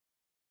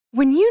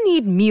When you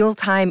need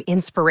mealtime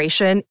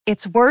inspiration,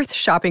 it's worth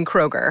shopping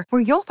Kroger,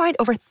 where you'll find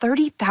over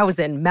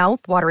 30,000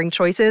 mouth-watering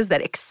choices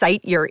that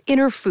excite your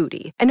inner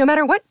foodie. And no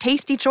matter what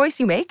tasty choice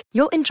you make,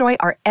 you'll enjoy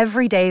our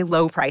everyday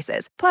low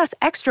prices, plus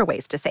extra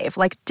ways to save,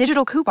 like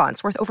digital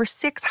coupons worth over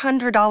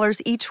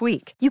 $600 each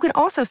week. You can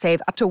also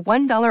save up to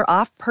 $1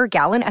 off per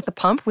gallon at the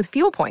pump with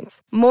fuel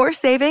points. More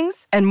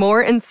savings and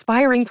more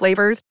inspiring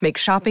flavors make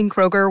shopping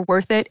Kroger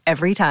worth it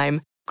every time.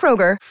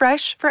 Kroger,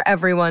 fresh for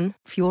everyone.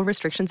 Fuel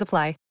restrictions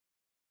apply.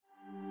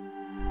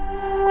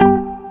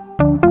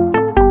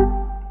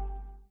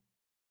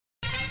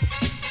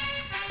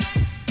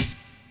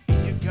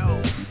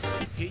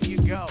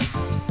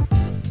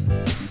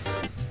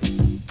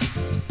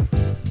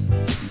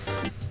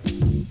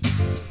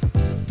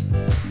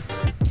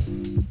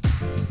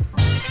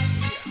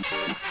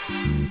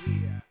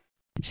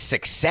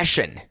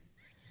 Succession.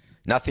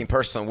 Nothing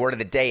personal. Word of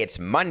the day. It's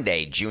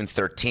Monday, June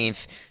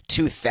 13th,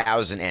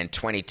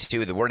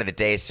 2022. The word of the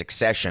day is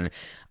succession.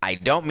 I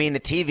don't mean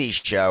the TV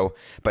show,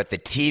 but the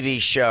TV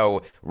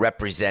show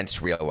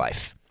represents real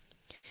life.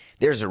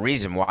 There's a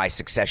reason why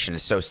Succession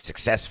is so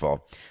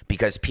successful,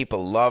 because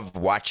people love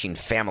watching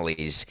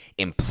families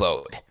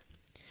implode.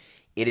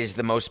 It is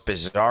the most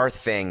bizarre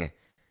thing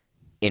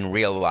in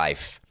real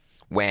life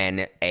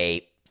when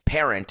a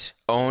parent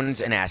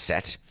owns an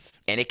asset.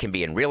 And it can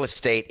be in real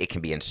estate, it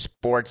can be in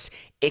sports,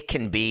 it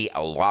can be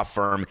a law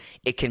firm,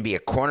 it can be a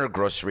corner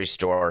grocery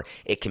store,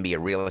 it can be a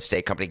real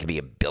estate company, it can be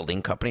a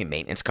building company,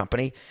 maintenance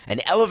company,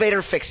 an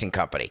elevator fixing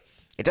company.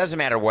 It doesn't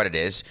matter what it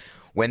is.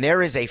 When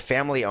there is a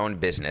family-owned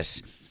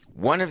business,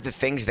 one of the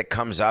things that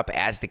comes up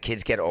as the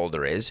kids get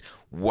older is,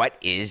 what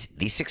is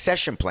the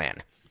succession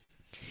plan?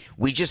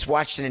 We just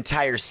watched an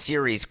entire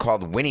series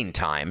called Winning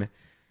Time,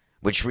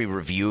 which we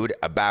reviewed,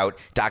 about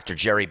Dr.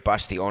 Jerry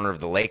Buss, the owner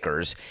of the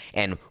Lakers,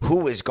 and who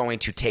was going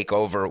to take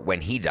over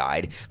when he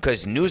died,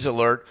 because news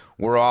alert,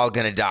 we're all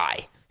going to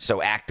die,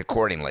 so act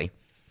accordingly.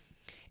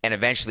 And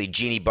eventually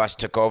Jeannie Buss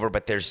took over,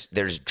 but there's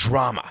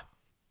drama,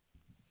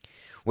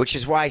 which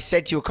is why I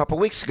said to you a couple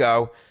weeks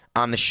ago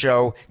on the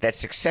show that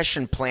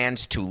succession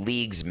plans to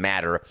leagues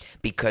matter,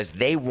 because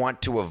they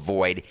want to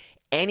avoid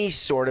any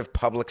sort of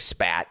public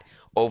spat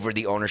over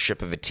the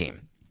ownership of a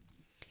team.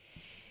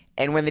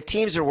 And when the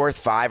teams are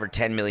worth $5 or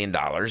 $10 million,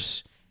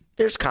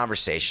 there's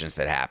conversations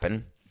that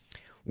happen.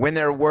 When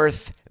they're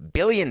worth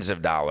billions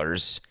of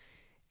dollars,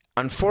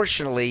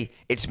 unfortunately,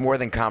 it's more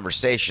than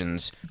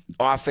conversations.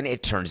 Often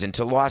it turns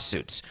into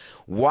lawsuits.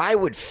 Why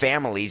would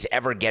families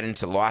ever get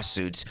into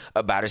lawsuits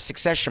about a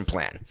succession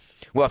plan?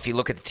 Well, if you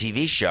look at the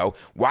TV show,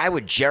 why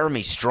would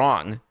Jeremy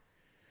Strong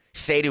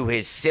say to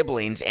his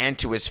siblings and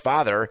to his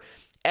father,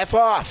 F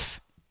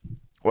off?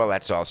 Well,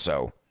 that's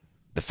also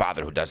the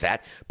father who does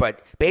that,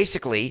 but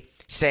basically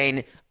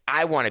saying,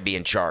 I want to be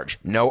in charge.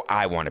 No,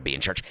 I want to be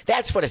in charge.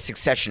 That's what a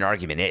succession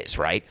argument is,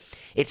 right?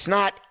 It's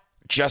not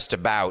just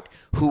about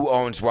who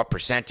owns what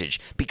percentage,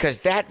 because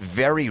that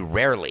very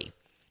rarely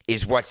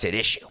is what's at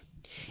issue.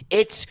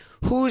 It's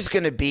who's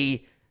going to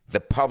be the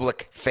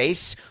public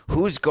face,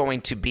 who's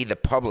going to be the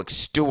public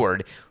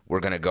steward.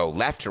 We're going to go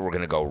left or we're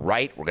going to go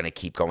right. We're going to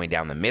keep going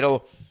down the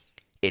middle.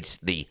 It's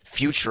the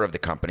future of the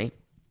company.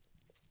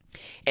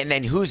 And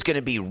then who's going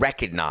to be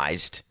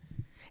recognized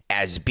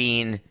as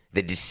being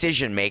the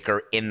decision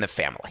maker in the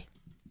family.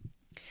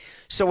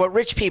 So what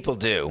rich people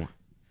do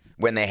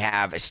when they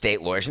have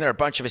estate lawyers, and there are a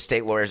bunch of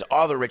estate lawyers,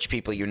 all the rich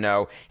people you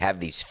know have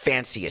these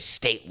fancy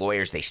estate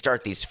lawyers. They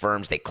start these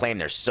firms. They claim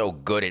they're so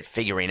good at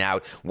figuring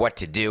out what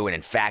to do. And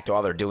in fact,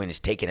 all they're doing is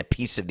taking a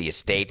piece of the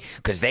estate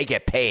because they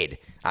get paid.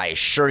 I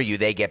assure you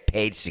they get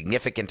paid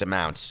significant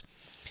amounts.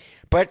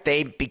 But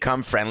they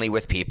become friendly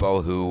with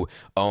people who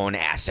own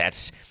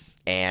assets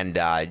and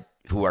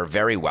who are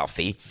very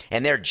wealthy,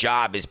 and their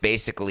job is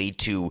basically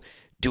to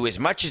do as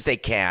much as they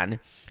can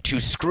to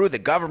screw the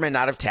government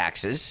out of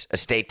taxes,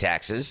 estate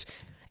taxes,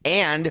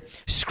 and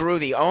screw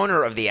the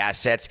owner of the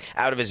assets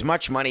out of as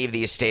much money of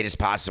the estate as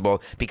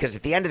possible, because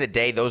at the end of the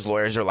day, those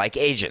lawyers are like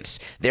agents.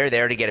 They're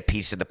there to get a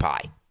piece of the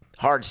pie.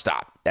 Hard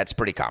stop. That's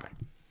pretty common.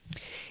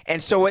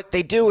 And so what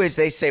they do is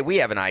they say, we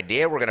have an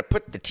idea. We're going to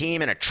put the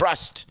team in a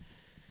trust,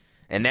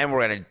 and then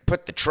we're going to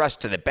put the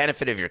trust to the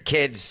benefit of your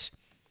kids.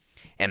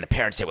 And the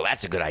parents say, well,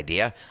 that's a good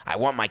idea. I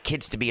want my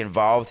kids to be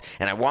involved,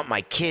 and I want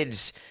my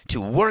kids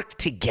to work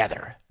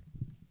together.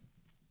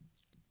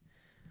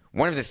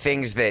 One of the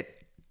things that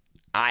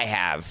I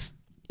have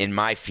in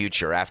my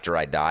future after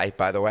I die,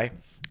 by the way,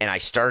 and I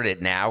started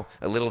it now,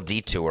 a little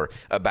detour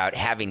about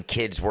having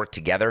kids work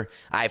together.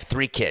 I have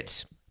 3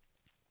 kids.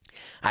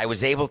 I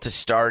was able to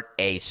start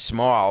a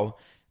small,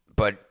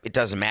 but it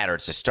doesn't matter,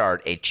 it's a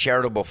start, a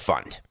charitable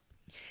fund.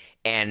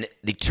 And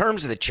the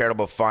terms of the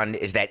charitable fund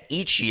is that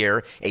each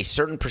year a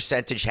certain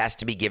percentage has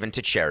to be given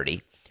to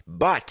charity,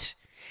 but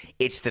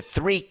it's the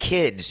 3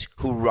 kids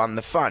who run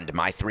the fund,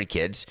 my 3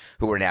 kids,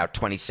 who are now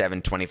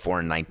 27, 24,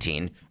 and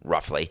 19,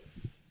 roughly.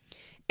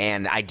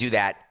 And I do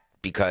that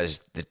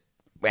because,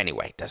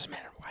 anyway, it doesn't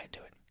matter why I do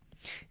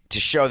it. to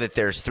show that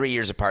there's 3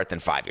 years apart than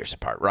 5 years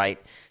apart,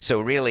 right? So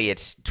really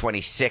it's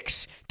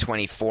 26,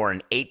 24,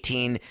 and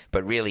 18,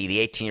 but really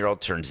the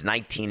 18-year-old turns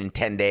 19 in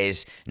 10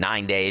 days,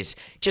 9 days,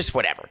 just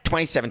whatever,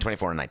 27,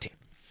 24, and 19.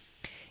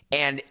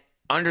 And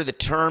under the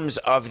terms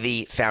of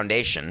the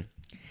foundation,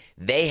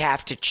 they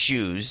have to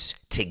choose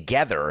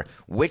together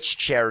which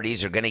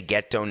charities are going to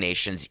get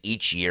donations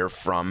each year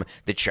from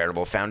the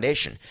charitable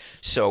foundation.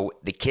 So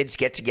the kids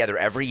get together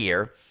every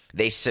year.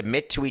 They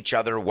submit to each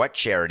other what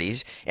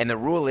charities, and the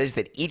rule is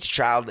that each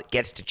child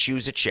gets to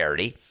choose a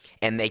charity,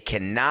 and they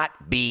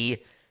cannot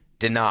be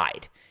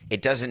denied.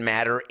 It doesn't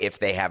matter if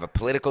they have a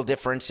political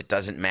difference. It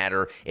doesn't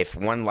matter if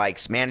one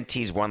likes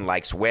manatees, one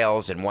likes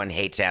whales, and one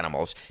hates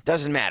animals. It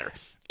doesn't matter.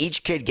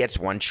 Each kid gets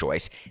one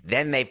choice.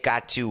 Then they've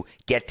got to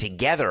get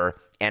together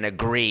and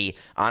agree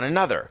on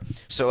another.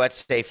 So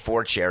let's say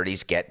 4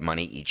 charities get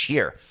money each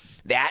year.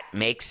 That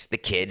makes the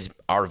kids,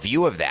 our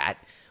view of that,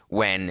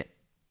 when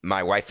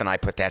my wife and I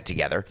put that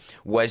together,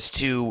 was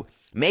to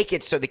make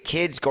it so the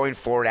kids going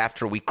forward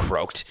after we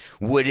croaked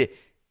would,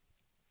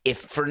 if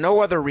for no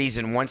other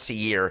reason, once a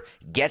year,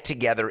 get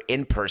together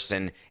in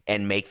person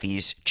and make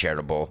these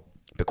charitable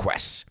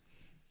bequests.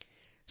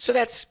 So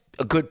that's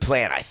a good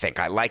plan, I think.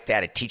 I like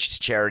that. It teaches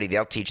charity.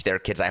 They'll teach their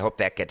kids. I hope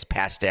that gets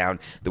passed down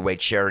the way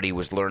charity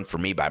was learned for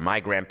me by my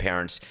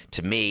grandparents,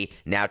 to me,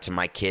 now to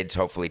my kids,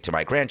 hopefully to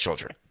my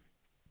grandchildren.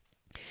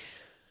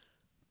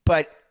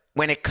 But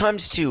when it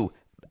comes to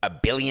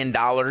 $1 billion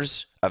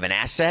of an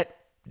asset,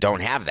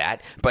 don't have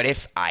that. But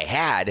if I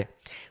had,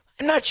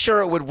 I'm not sure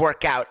it would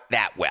work out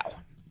that well.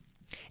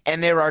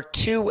 And there are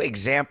 2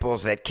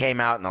 examples that came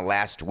out in the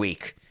last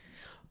week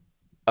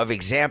of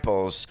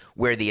examples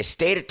where the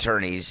estate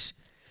attorneys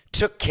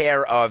took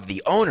care of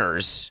the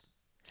owners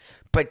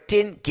but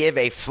didn't give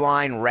a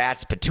flying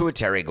rat's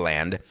pituitary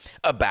gland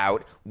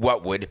about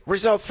what would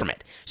result from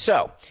it.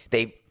 So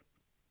they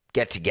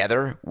get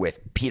together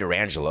with Peter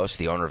Angelos,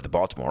 the owner of the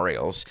Baltimore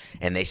Orioles,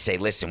 and they say,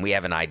 listen, we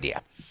have an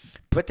idea.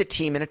 Put the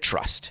team in a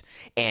trust,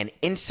 and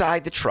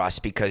inside the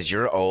trust, because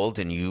you're old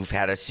and you've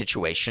had a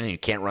situation and you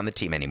can't run the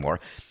team anymore,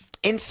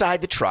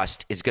 inside the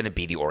trust is going to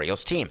be the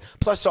Orioles team,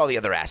 plus all the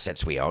other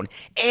assets we own,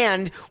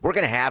 and we're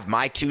going to have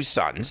my 2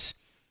 sons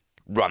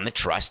run the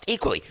trust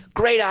equally.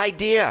 Great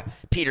idea,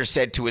 Peter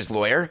said to his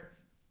lawyer.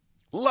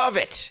 Love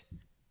it.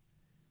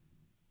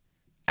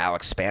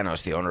 Alex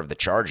Spanos, the owner of the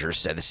Chargers,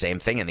 said the same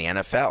thing in the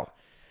NFL.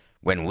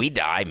 When we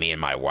die, me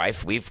and my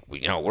wife, we're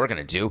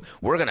going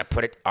to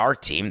put our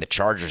team, the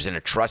Chargers, in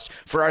a trust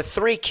for our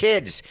 3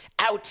 kids.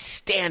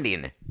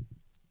 Outstanding.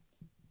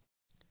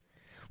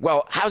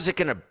 Well, how's it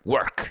going to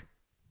work?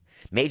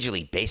 Major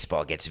League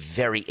Baseball gets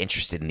very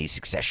interested in these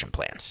succession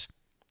plans.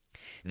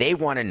 They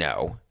want to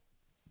know,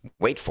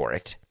 wait for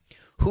it,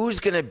 who's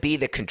going to be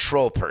the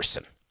control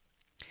person.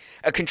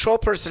 A control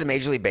person in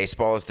Major League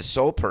Baseball is the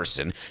sole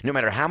person, no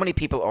matter how many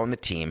people own the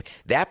team,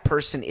 that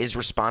person is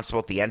responsible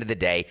at the end of the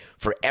day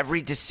for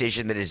every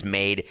decision that is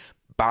made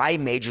by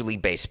Major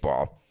League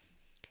Baseball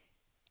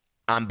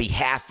on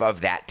behalf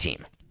of that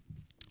team.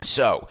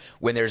 So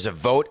when there's a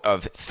vote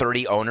of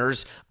 30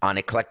 owners on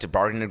a collective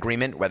bargaining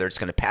agreement, whether it's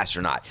going to pass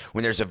or not,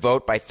 when there's a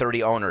vote by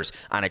 30 owners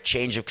on a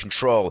change of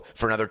control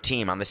for another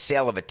team, on the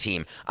sale of a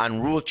team, on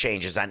rule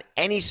changes, on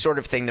any sort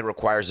of thing that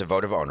requires a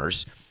vote of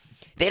owners,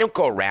 they don't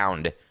go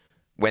around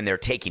when they're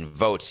taking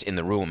votes in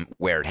the room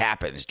where it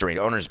happens during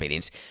owners'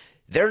 meetings.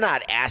 They're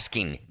not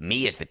asking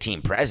me as the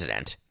team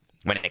president.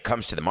 When it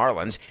comes to the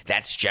Marlins,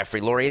 that's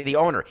Jeffrey Lurie, the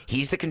owner.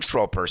 He's the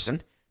control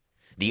person,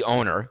 the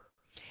owner.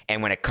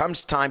 And when it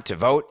comes time to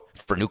vote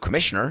for new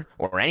commissioner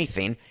or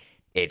anything,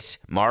 it's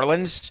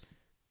Marlins,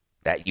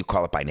 that you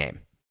call it by name,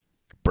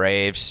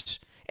 Braves,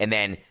 and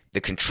then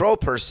the control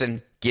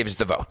person gives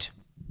the vote.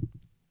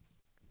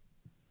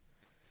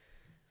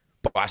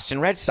 Boston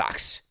Red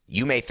Sox.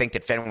 You may think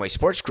that Fenway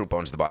Sports Group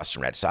owns the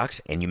Boston Red Sox,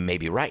 and you may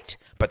be right.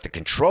 But the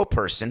control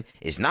person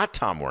is not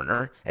Tom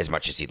Werner, as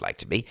much as he'd like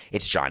to be.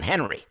 It's John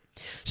Henry.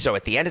 So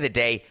at the end of the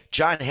day,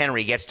 John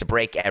Henry gets to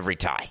break every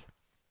tie.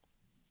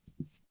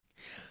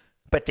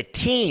 But the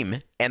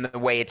team and the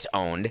way it's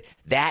owned,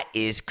 that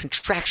is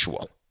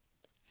contractual.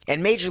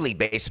 And Major League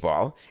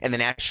Baseball and the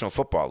National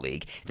Football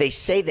League, they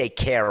say they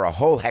care a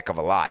whole heck of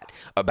a lot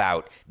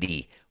about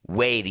the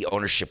way the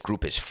ownership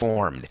group is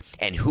formed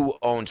and who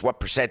owns what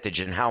percentage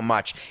and how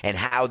much and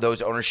how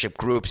those ownership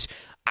groups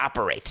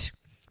operate.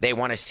 They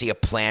want to see a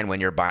plan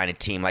when you're buying a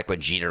team, like when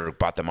Jeter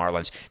bought the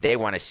Marlins. They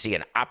want to see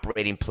an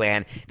operating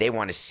plan. They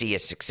want to see a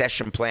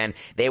succession plan.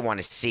 They want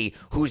to see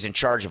who's in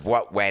charge of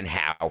what, when,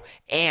 how,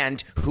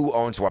 and who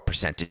owns what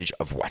percentage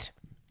of what.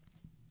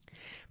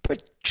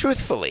 But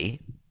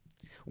truthfully,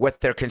 what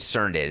they're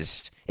concerned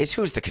is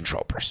who's the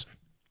control person.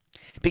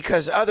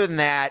 Because other than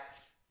that,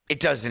 it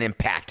doesn't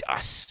impact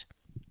us.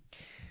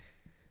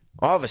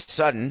 All of a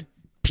sudden,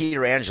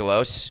 Peter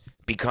Angelos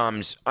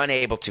becomes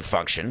unable to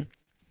function.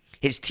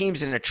 His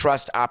team's in a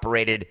trust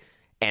operated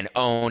and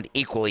owned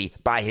equally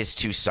by his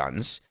 2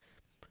 sons,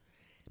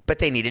 but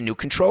they need a new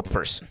control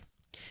person.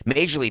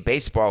 Major League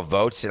Baseball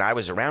votes, and I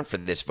was around for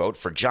this vote,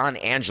 for John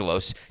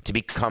Angelos to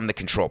become the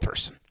control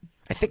person.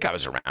 I think I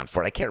was around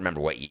for it. I can't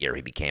remember what year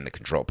he became the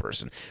control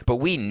person. But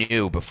we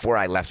knew before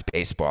I left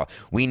baseball,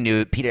 we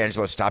knew Peter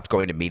Angelo stopped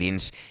going to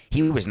meetings.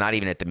 He was not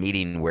even at the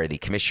meeting where the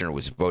commissioner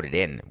was voted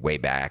in way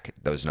back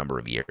those number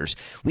of years.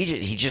 We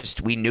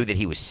knew that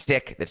he was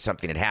sick, that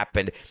something had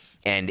happened.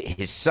 And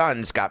his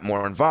sons got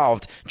more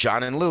involved,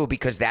 John and Lou,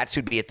 because that's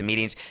who'd be at the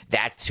meetings.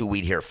 That's who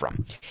we'd hear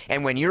from.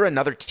 And when you're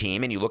another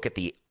team and you look at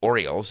the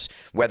Orioles,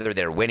 whether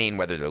they're winning,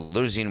 whether they're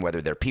losing,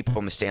 whether there are people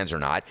in the stands or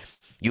not,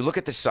 you look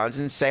at the Suns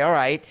and say, all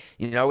right,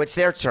 it's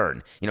their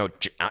turn.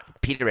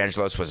 Peter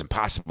Angelos was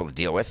impossible to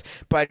deal with,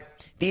 but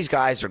these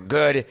guys are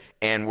good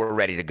and we're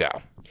ready to go.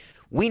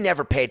 We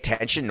never pay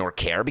attention nor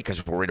care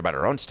because we're worried about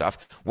our own stuff,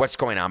 what's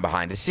going on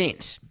behind the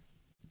scenes.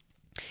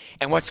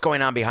 And what's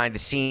going on behind the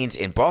scenes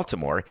in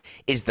Baltimore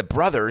is the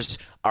brothers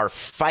are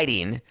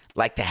fighting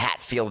like the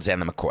Hatfields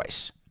and the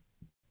McCoys.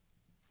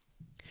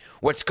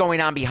 What's going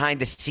on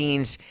behind the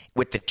scenes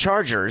with the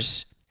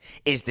Chargers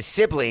is the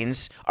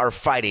siblings are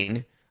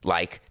fighting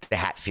like the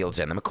Hatfields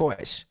and the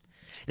McCoys.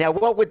 Now,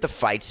 what would the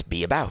fights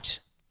be about?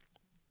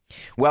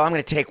 Well, I'm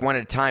going to take one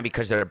at a time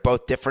because they're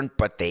both different,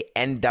 but they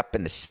end up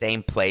in the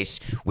same place,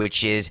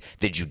 which is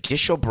the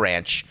judicial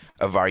branch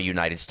of our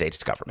United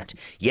States government.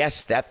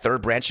 Yes, that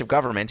third branch of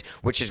government,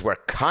 which is where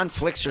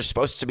conflicts are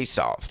supposed to be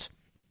solved.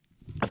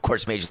 Of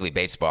course, Major League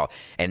Baseball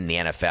and the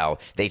NFL,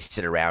 they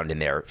sit around in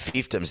their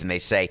fiefdoms and they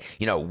say,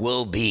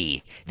 we'll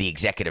be the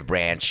executive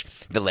branch,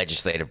 the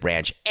legislative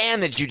branch,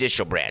 and the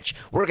judicial branch.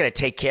 We're going to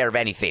take care of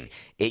anything.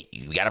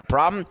 You got a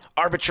problem?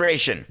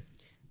 Arbitration.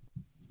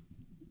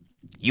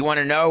 You want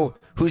to know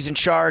who's in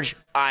charge?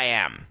 I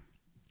am,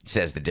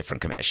 says the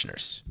different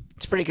commissioners.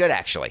 It's pretty good,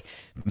 actually.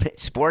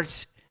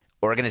 Sports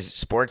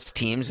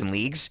teams and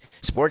leagues,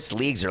 sports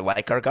leagues are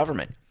like our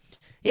government.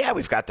 Yeah,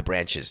 we've got the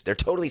branches. They're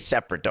totally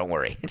separate, don't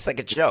worry. It's like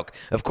a joke.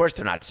 Of course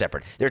they're not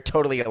separate. They're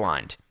totally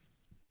aligned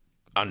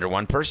under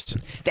one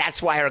person.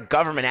 That's why our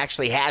government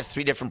actually has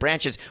 3 different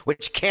branches,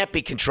 which can't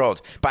be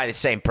controlled by the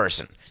same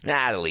person.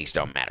 The leagues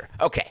don't matter.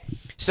 Okay,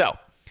 so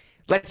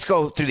let's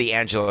go through the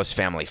Angelos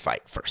family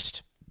fight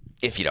first,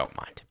 if you don't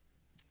mind.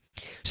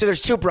 So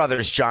there's 2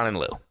 brothers, John and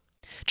Lou.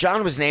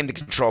 John was named the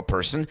control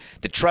person.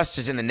 The trust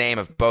is in the name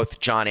of both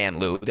John and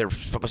Lou. They're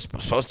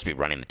supposed to be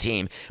running the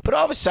team. But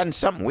all of a sudden,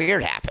 something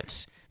weird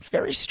happens.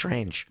 Very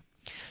strange.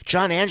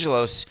 John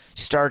Angelos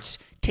starts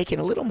taking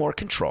a little more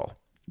control.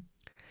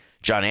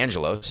 John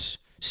Angelos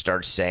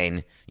starts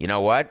saying, you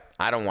know what?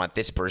 I don't want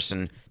this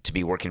person to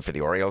be working for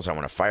the Orioles. I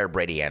want to fire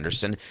Brady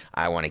Anderson.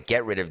 I want to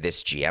get rid of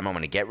this GM. I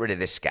want to get rid of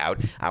this scout.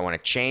 I want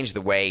to change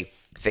the way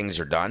things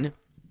are done.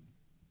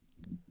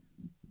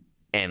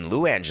 And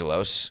Lou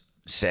Angelos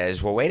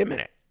says, well, wait a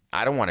minute.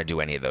 I don't want to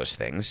do any of those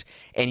things.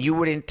 And you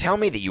wouldn't tell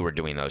me that you were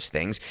doing those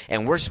things.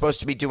 And we're supposed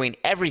to be doing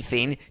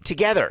everything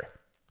together.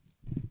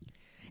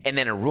 And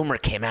then a rumor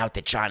came out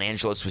that John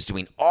Angelos was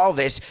doing all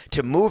this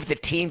to move the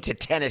team to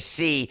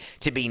Tennessee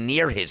to be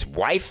near his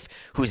wife,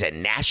 who's a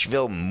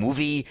Nashville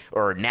movie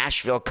or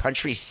Nashville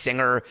country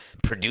singer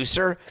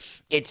producer.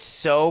 It's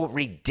so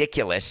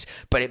ridiculous,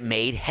 but it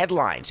made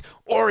headlines.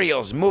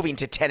 Orioles moving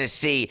to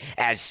Tennessee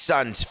as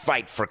Suns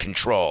fight for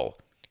control.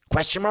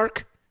 Question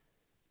mark?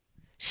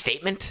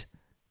 Statement?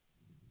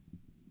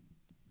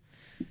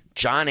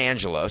 John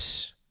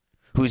Angelos,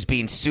 who's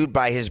being sued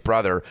by his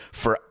brother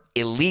for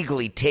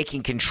illegally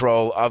taking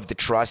control of the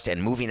trust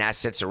and moving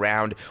assets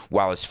around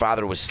while his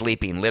father was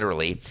sleeping,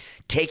 literally,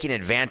 taking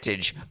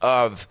advantage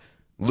of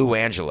Lou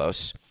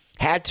Angelos,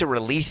 had to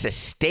release a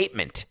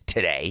statement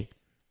today,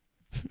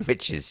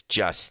 which is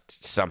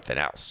just something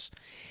else.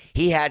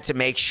 He had to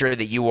make sure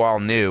that you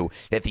all knew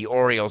that the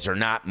Orioles are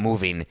not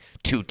moving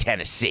to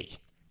Tennessee.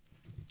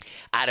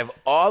 Out of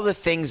all the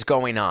things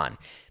going on,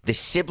 the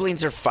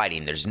siblings are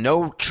fighting. There's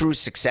no true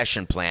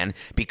succession plan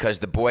because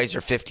the boys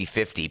are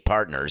 50-50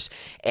 partners.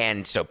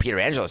 And so Peter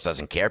Angelos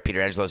doesn't care.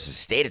 Peter Angelos'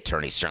 state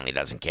attorney certainly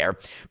doesn't care.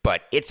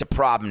 But it's a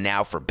problem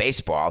now for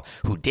baseball,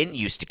 who didn't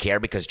used to care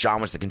because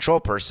John was the control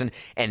person.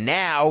 And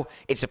now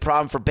it's a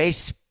problem for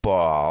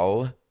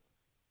baseball.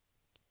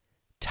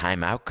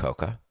 Time out,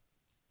 Coca.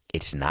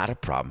 It's not a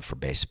problem for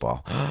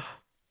baseball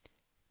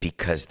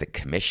because the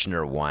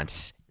commissioner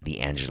wants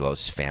the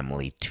Angelos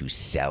family to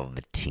sell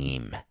the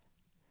team.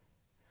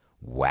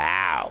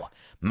 Wow.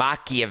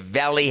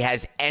 Machiavelli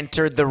has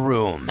entered the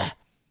room.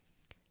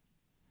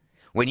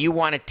 When you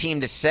want a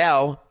team to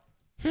sell,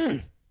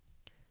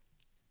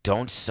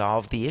 don't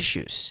solve the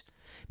issues.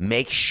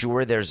 Make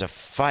sure there's a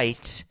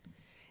fight,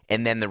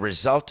 and then the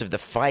result of the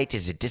fight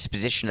is a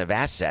disposition of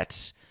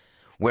assets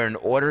where in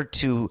order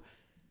to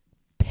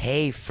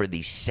pay for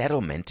the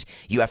settlement,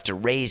 you have to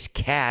raise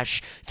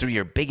cash through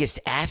your biggest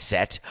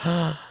asset,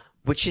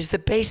 which is the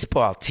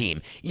baseball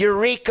team.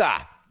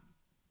 Eureka!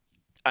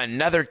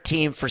 Another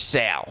team for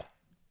sale.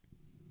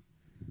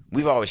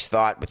 We've always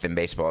thought within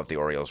baseball that the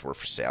Orioles were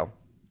for sale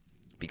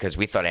because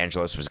we thought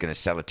Angelos was going to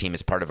sell the team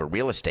as part of a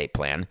real estate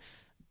plan,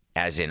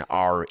 as in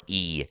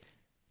R-E-A-L.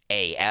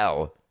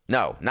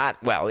 No,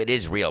 not, well, it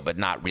is real, but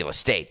not real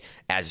estate,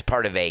 as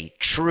part of a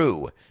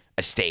true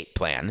estate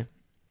plan.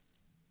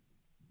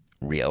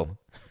 Real.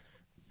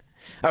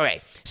 All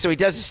right, so he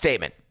does a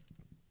statement.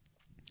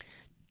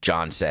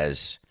 John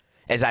says,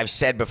 as I've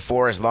said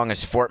before, as long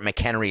as Fort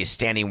McHenry is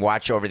standing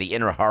watch over the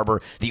Inner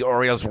Harbor, the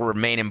Orioles will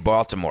remain in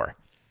Baltimore.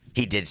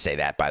 He did say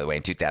that, by the way,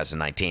 in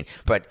 2019.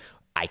 But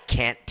I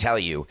can't tell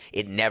you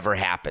it never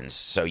happens.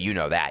 So you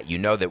know that. You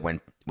know that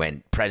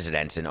when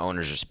presidents and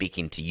owners are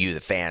speaking to you, the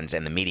fans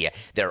and the media,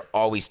 they're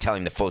always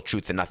telling the full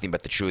truth and nothing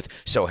but the truth,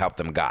 so help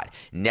them God.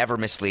 Never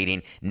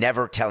misleading,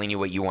 never telling you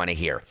what you want to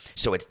hear.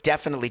 So it's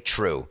definitely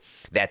true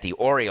that the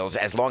Orioles,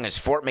 as long as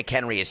Fort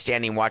McHenry is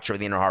standing watch over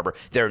the Inner Harbor,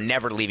 they're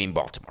never leaving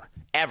Baltimore,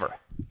 ever.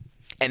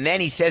 And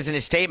then he says in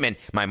his statement,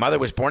 my mother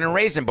was born and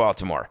raised in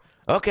Baltimore.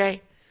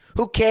 Okay,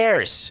 who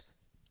cares?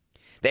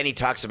 Then he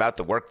talks about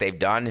the work they've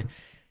done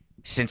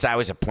since I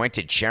was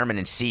appointed chairman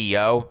and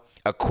CEO,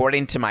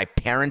 according to my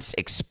parents'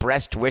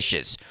 expressed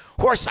wishes.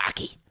 Horse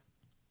hockey.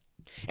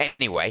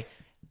 Anyway,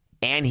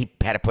 and he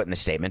had to put in the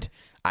statement,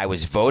 I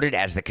was voted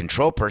as the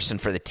control person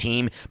for the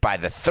team by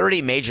the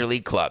 30 major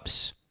league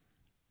clubs.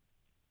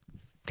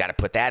 Got to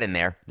put that in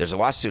there. There's a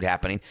lawsuit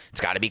happening.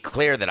 It's got to be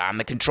clear that I'm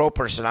the control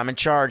person. I'm in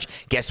charge.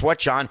 Guess what,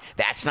 John?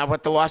 That's not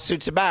what the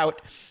lawsuit's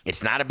about.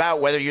 It's not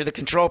about whether you're the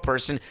control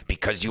person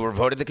because you were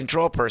voted the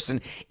control person.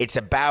 It's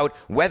about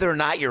whether or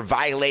not you're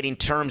violating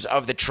terms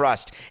of the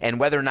trust and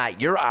whether or not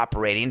you're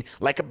operating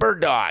like a bird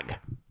dog,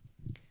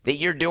 that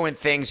you're doing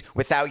things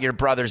without your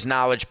brother's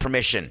knowledge,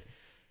 permission,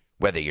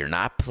 whether you're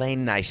not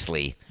playing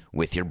nicely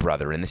with your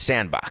brother in the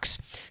sandbox.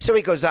 So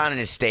he goes on in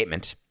his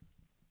statement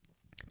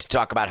to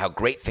talk about how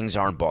great things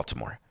are in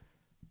Baltimore.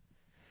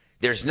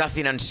 There's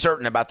nothing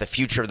uncertain about the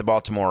future of the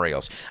Baltimore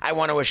Orioles. I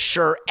want to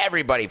assure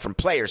everybody from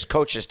players,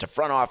 coaches, to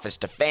front office,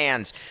 to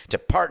fans, to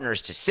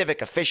partners, to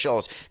civic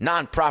officials,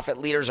 nonprofit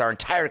leaders, our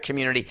entire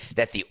community,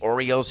 that the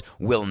Orioles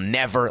will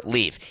never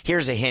leave.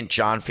 Here's a hint,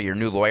 John, for your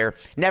new lawyer.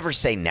 Never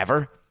say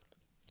never.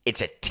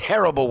 It's a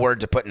terrible word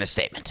to put in a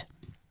statement.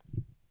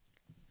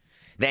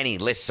 Then he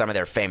lists some of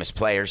their famous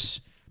players: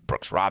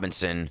 Brooks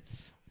Robinson,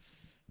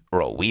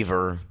 Earl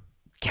Weaver,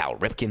 Cal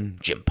Ripken,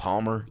 Jim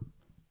Palmer,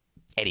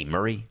 Eddie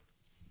Murray.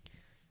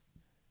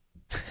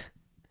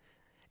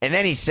 And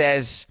then he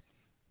says,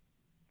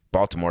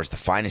 Baltimore is the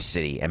finest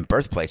city and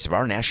birthplace of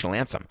our national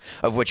anthem,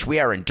 of which we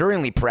are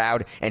enduringly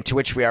proud and to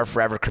which we are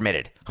forever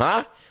committed.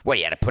 Huh? What,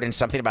 you had to put in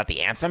something about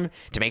the anthem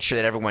to make sure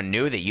that everyone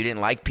knew that you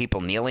didn't like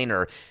people kneeling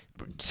or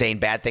saying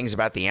bad things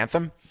about the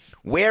anthem?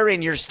 Where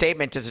in your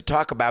statement does it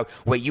talk about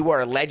what you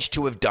are alleged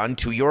to have done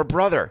to your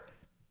brother?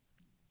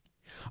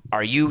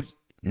 Are you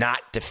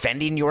not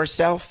defending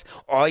yourself?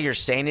 All you're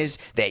saying is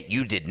that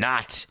you did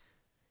not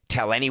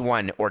tell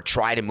anyone or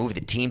try to move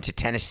the team to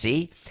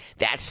Tennessee.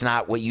 That's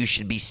not what you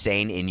should be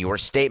saying in your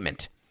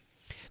statement.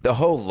 The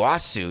whole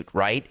lawsuit,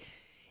 right,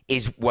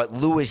 is what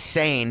Lou is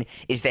saying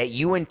is that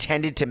you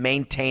intended to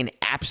maintain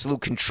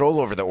absolute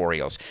control over the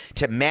Orioles,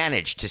 to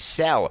manage, to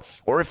sell,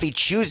 or if he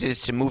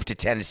chooses to move to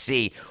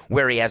Tennessee,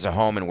 where he has a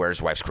home and where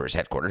his wife's career is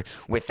headquartered,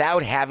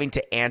 without having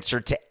to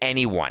answer to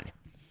anyone.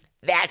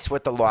 That's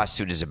what the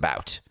lawsuit is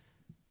about.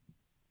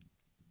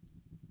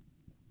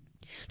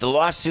 The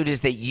lawsuit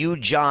is that you,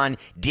 John,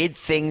 did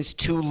things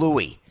to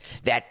Louis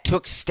that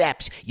took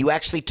steps. You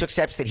actually took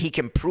steps that he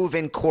can prove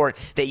in court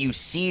that you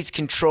seized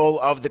control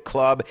of the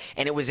club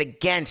and it was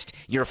against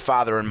your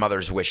father and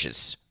mother's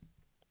wishes.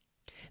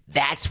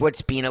 That's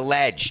what's being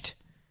alleged.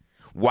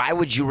 Why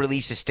would you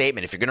release a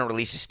statement? If you're going to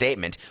release a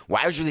statement,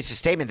 why would you release a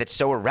statement that's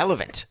so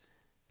irrelevant?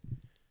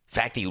 The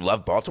fact that you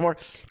love Baltimore?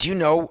 Do you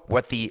know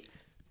what the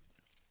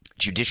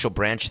judicial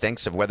branch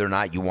thinks of whether or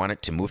not you want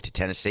it to move to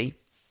Tennessee?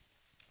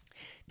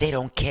 They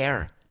don't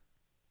care.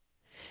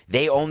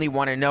 They only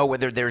want to know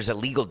whether there's a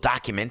legal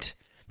document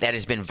that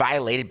has been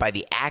violated by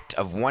the act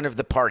of one of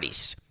the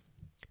parties.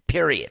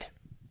 Period.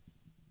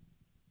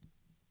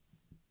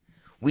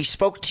 We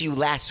spoke to you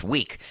last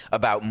week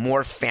about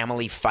more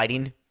family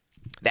fighting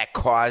that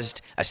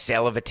caused a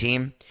sale of a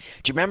team.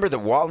 Do you remember the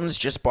Waltons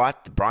just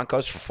bought the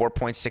Broncos for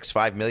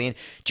 $4.65 million?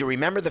 Do you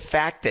remember the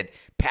fact that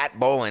Pat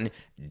Bowlen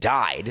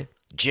died,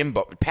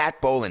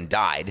 Pat Bowlen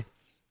died,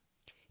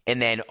 and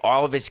then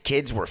all of his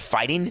kids were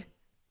fighting?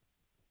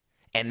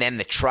 And then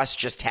the trust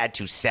just had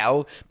to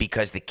sell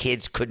because the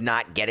kids could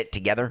not get it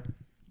together?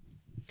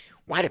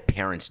 Why do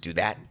parents do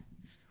that?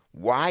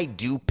 Why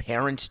do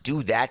parents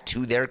do that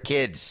to their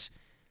kids?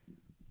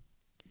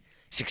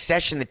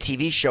 Succession, the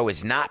TV show,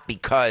 is not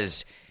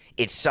because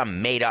it's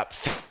some made-up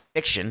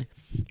fiction.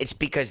 It's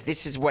because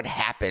this is what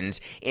happens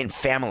in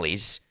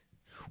families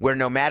where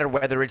no matter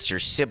whether it's your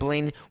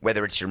sibling,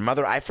 whether it's your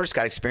mother. I first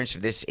got experience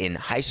of this in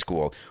high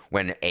school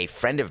when a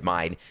friend of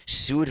mine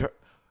sued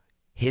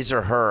his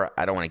or her,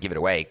 I don't want to give it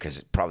away because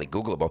it's probably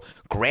Googleable,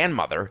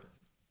 grandmother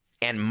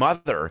and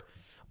mother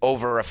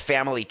over a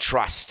family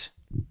trust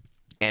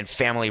and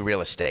family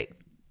real estate.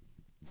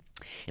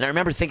 And I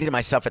remember thinking to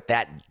myself at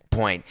that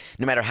point,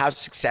 no matter how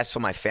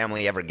successful my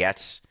family ever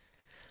gets,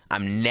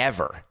 I'm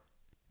never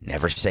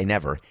say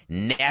never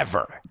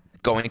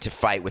going to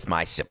fight with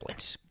my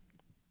siblings.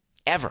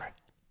 Ever.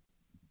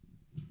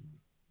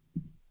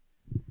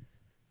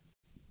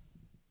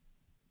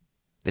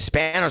 The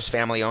Spanos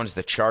family owns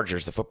the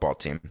Chargers, the football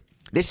team.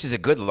 This is a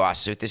good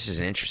lawsuit. This is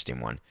an interesting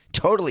one.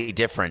 Totally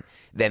different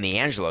than the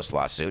Angelos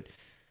lawsuit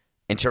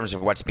in terms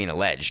of what's being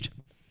alleged,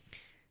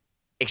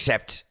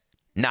 except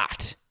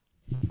not.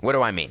 What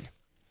do I mean?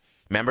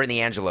 Remember in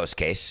the Angelos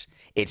case,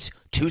 it's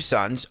two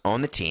sons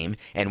own the team,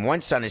 and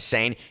one son is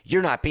saying,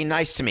 you're not being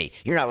nice to me.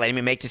 You're not letting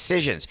me make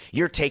decisions.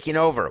 You're taking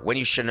over when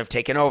you shouldn't have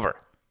taken over.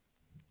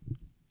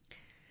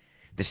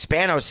 The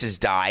Spanoses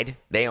died.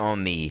 They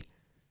own the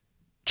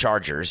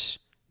Chargers,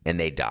 and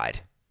they died.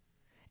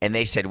 And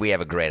they said, we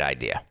have a great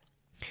idea.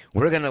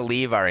 We're going to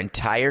leave our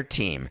entire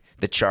team,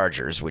 the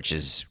Chargers, which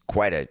is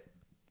quite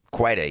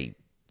a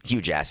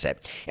huge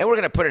asset, and we're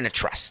going to put it in a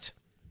trust.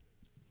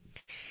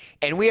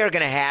 And we are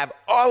going to have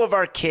all of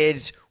our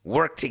kids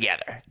work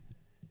together.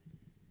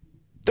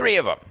 3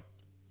 of them.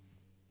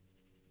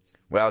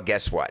 Well,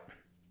 guess what?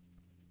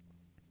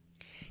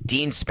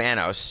 Dean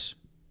Spanos,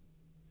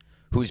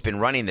 who's been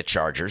running the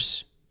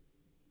Chargers,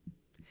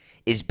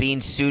 is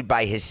being sued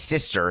by his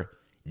sister,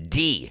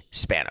 Dee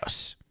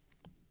Spanos,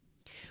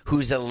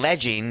 who's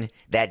alleging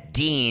that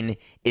Dean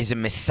is a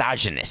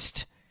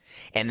misogynist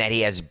and that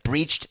he has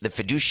breached the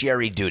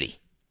fiduciary duty.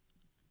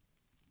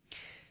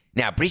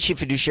 Now, breaching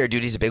fiduciary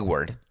duty is a big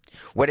word.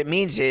 What it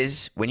means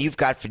is when you've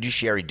got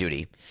fiduciary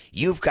duty,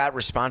 you've got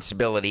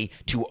responsibility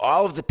to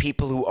all of the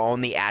people who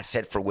own the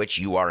asset for which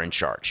you are in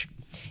charge.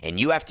 And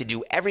you have to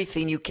do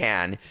everything you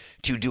can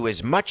to do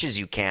as much as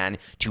you can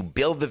to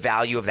build the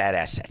value of that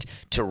asset,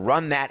 to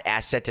run that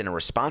asset in a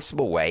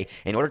responsible way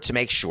in order to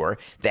make sure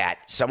that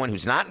someone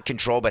who's not in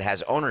control but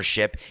has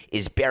ownership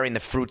is bearing the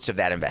fruits of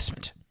that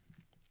investment.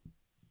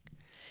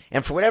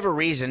 And for whatever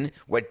reason,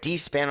 what Dee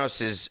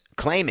Spanos'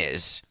 claim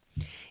is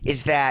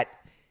that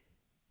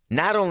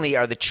not only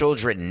are the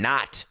children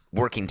not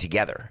working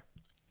together,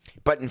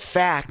 but in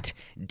fact,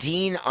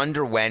 Dean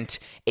underwent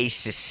a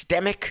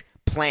systemic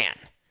plan.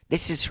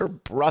 This is her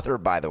brother,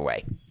 by the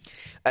way.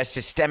 A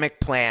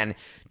systemic plan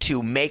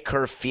to make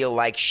her feel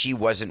like she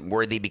wasn't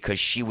worthy because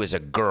she was a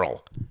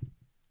girl.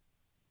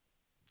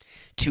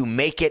 To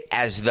make it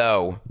as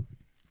though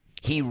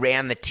he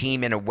ran the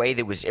team in a way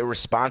that was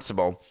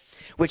irresponsible,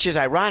 which is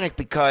ironic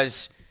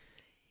because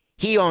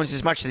he owns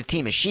as much of the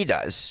team as she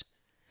does,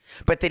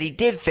 but that he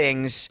did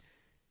things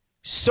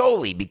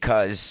solely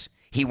because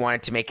he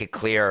wanted to make it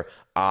clear,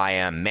 I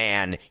am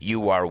man,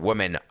 you are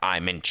woman,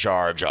 I'm in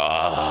charge.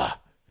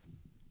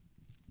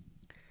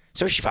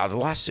 So she filed a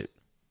lawsuit.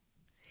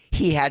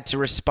 He had to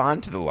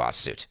respond to the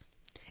lawsuit.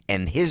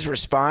 And his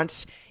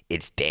response,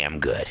 it's damn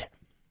good.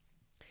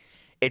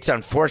 It's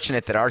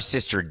unfortunate that our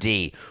sister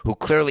Dee, who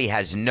clearly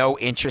has no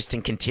interest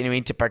in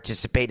continuing to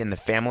participate in the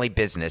family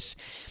business,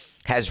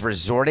 has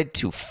resorted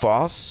to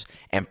false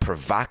and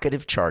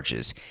provocative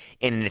charges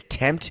in an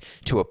attempt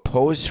to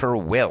oppose her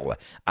will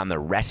on the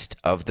rest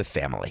of the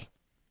family.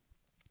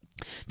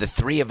 The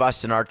 3 of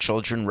us and our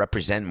children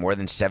represent more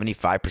than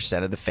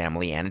 75% of the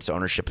family and its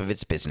ownership of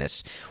its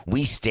business.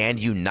 We stand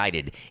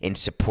united in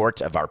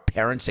support of our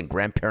parents' and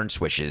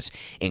grandparents' wishes,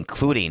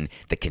 including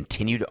the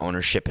continued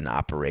ownership and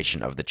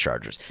operation of the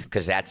Chargers.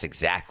 Because that's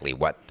exactly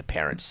what the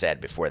parents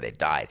said before they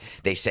died.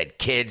 They said,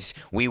 kids,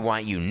 we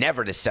want you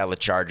never to sell the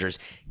Chargers.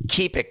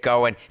 Keep it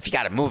going. If you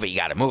got to move it, you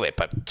got to move it.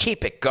 But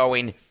keep it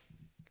going.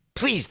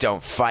 Please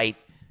don't fight.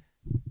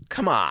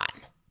 Come on.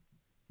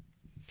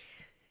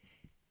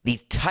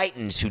 These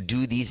titans who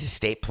do these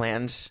estate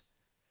plans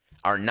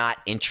are not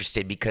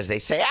interested because they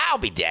say, I'll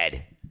be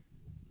dead.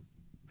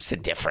 What's the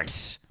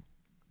difference?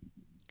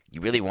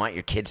 You really want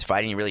your kids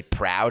fighting? You're really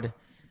proud?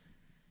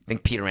 I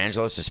think Peter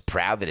Angelos is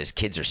proud that his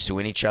kids are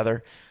suing each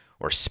other?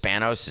 Or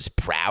Spanos is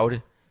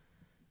proud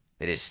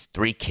that his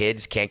 3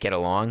 kids can't get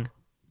along?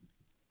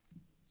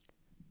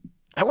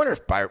 I wonder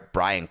if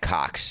Brian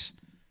Cox,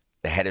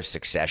 the head of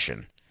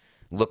Succession,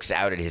 looks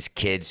out at his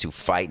kids who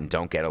fight and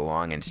don't get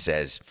along and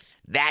says,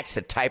 that's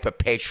the type of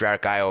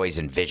patriarch I always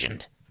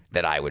envisioned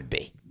that I would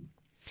be.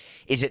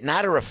 Is it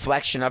not a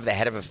reflection of the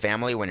head of a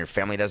family when your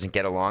family doesn't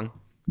get along?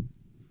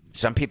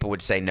 Some people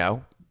would say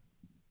no.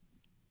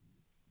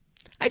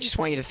 I just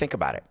want you to think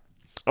about it.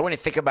 I want you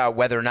to think about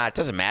whether or not, it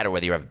doesn't matter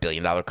whether you have a $1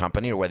 billion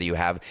company or whether you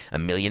have a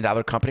 $1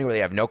 million company or whether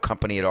you have no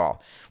company at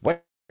all.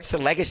 What's the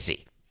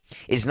legacy?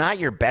 Is not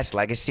your best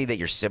legacy that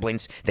your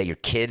siblings, that your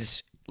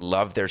kids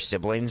love their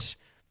siblings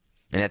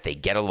and that they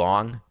get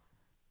along?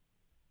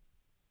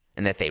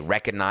 And that they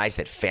recognize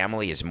that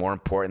family is more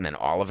important than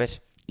all of it,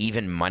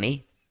 even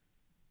money?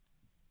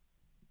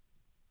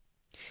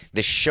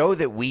 The show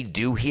that we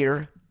do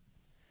here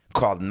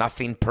called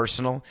Nothing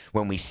Personal,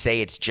 when we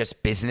say it's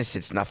just business,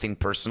 it's nothing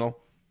personal.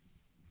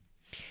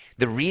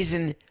 The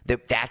reason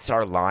that that's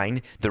our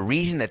line, the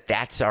reason that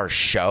that's our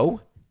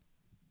show,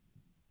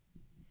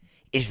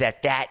 is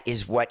that that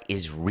is what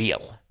is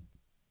real.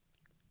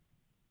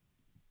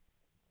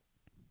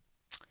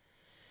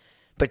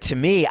 But to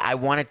me, I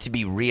want it to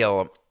be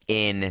real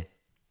in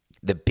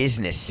the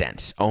business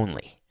sense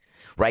only,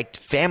 right?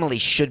 Family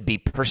should be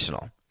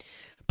personal.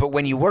 But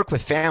when you work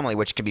with family,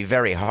 which can be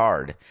very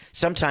hard,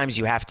 sometimes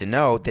you have to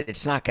know that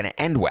it's not going to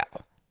end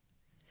well.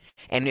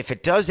 And if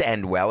it does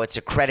end well, it's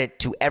a credit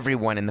to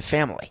everyone in the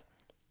family.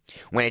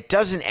 When it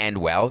doesn't end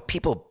well,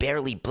 people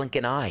barely blink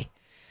an eye.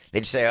 They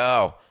just say,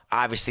 oh,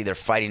 obviously they're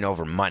fighting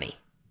over money.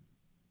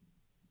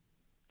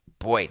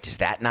 Boy, does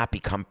that not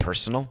become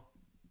personal?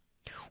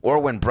 Or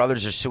when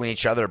brothers are suing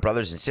each other, or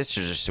brothers and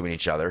sisters are suing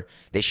each other,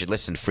 they should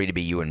listen to Free to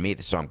Be You and Me,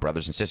 the song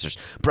Brothers and Sisters.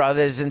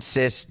 Brothers and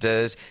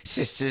sisters,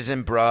 sisters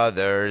and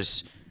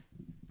brothers.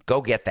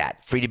 Go get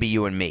that. Free to Be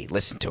You and Me.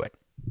 Listen to it.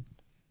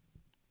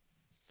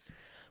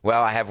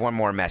 Well, I have one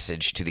more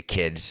message to the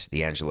kids,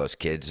 the Angelos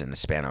kids and the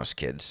Spanos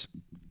kids,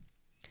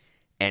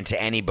 and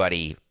to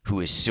anybody who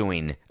is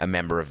suing a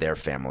member of their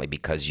family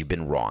because you've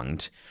been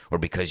wronged, or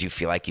because you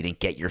feel like you didn't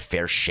get your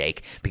fair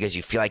shake, because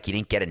you feel like you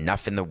didn't get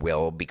enough in the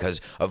will, because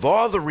of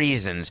all the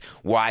reasons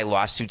why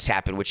lawsuits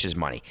happen, which is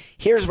money.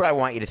 Here's what I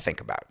want you to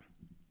think about.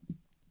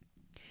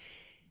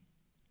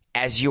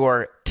 As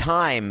your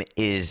time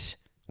is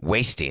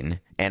wasting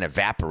and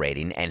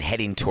evaporating and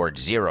heading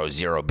towards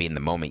zero being the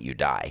moment you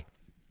die,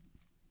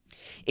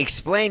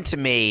 explain to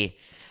me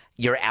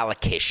your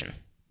allocation.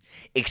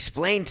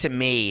 Explain to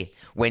me,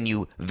 when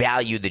you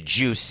value the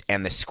juice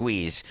and the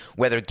squeeze,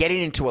 whether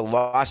getting into a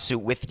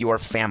lawsuit with your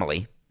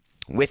family,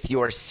 with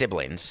your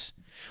siblings,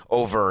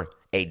 over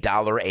 $1,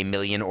 $1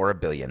 million, or $1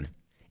 billion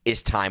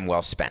is time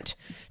well spent.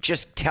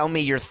 Just tell me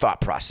your thought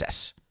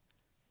process.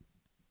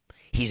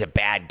 He's a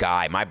bad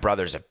guy. My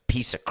brother's a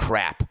piece of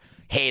crap.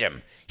 Hate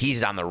him.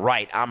 He's on the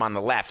right. I'm on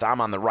the left.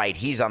 I'm on the right.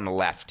 He's on the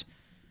left.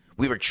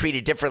 We were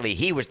treated differently.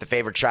 He was the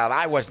favorite child.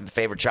 I wasn't the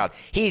favorite child.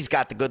 He's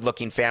got the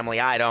good-looking family.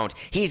 I don't.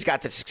 He's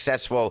got the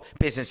successful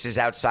businesses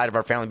outside of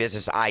our family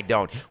business. I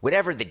don't.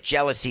 Whatever the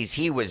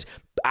jealousies,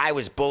 I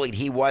was bullied.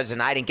 He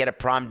wasn't. I didn't get a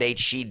prom date.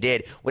 She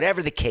did.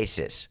 Whatever the case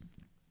is.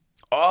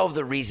 All of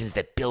the reasons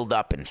that build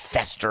up and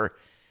fester,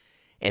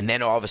 and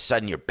then all of a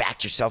sudden you're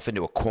backed yourself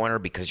into a corner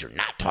because you're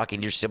not talking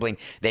to your sibling.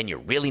 Then you're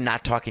really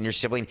not talking to your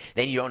sibling.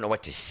 Then you don't know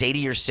what to say to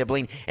your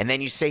sibling. And then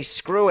you say,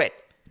 screw it.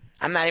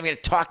 I'm not even going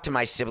to talk to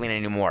my sibling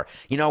anymore.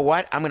 You know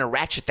what? I'm going to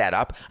ratchet that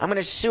up. I'm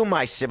going to sue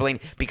my sibling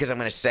because I'm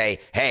going to say,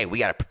 hey, we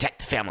got to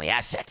protect the family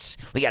assets.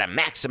 We got to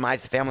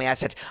maximize the family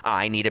assets.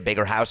 I need a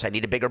bigger house. I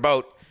need a bigger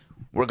boat.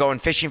 We're going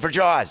fishing for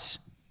Jaws.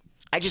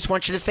 I just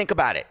want you to think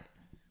about it.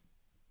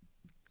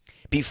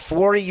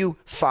 Before you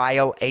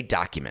file a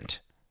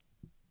document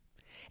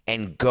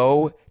and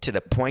go to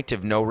the point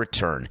of no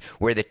return,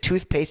 where the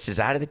toothpaste is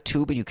out of the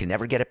tube and you can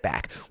never get it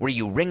back, where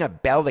you ring a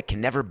bell that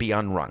can never be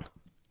unrung,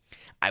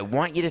 I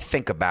want you to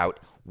think about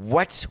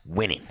what's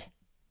winning.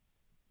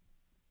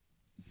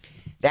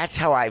 That's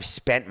how I've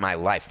spent my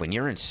life. When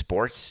you're in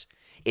sports,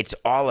 it's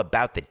all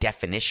about the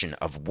definition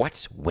of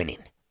what's winning.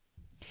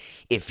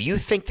 If you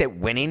think that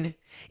winning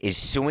is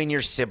suing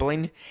your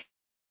sibling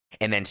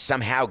and then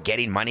somehow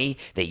getting money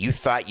that you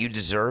thought you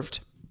deserved,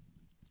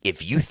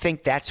 if you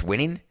think that's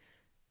winning,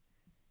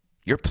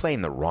 you're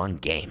playing the wrong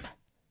game.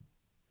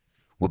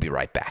 We'll be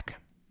right back.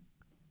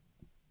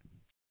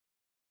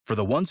 For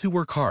the ones who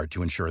work hard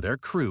to ensure their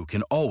crew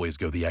can always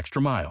go the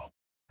extra mile,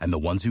 and the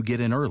ones who get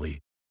in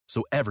early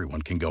so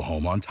everyone can go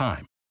home on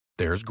time,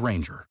 there's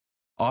Grainger,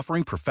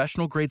 offering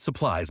professional-grade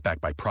supplies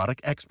backed by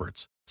product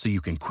experts so you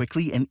can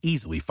quickly and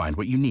easily find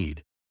what you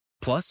need.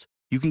 Plus,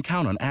 you can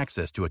count on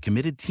access to a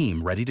committed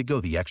team ready to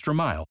go the extra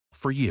mile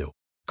for you.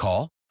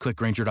 Call, click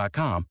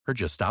Grainger.com, or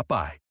just stop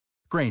by.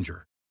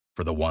 Grainger,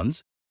 for the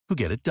ones who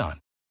get it done.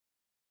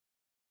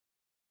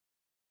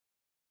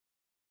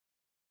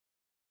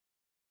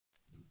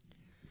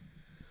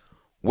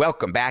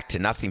 Welcome back to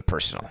Nothing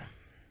Personal.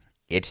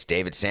 It's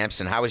David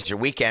Sampson. How was your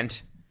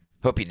weekend?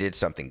 Hope you did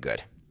something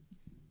good.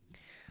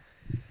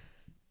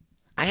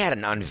 I had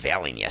an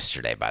unveiling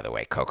yesterday, by the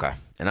way, Coca.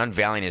 An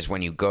unveiling is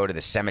when you go to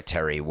the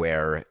cemetery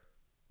where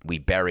we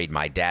buried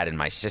my dad and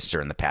my sister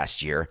in the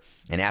past year.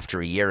 And after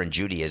a year in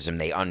Judaism,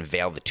 they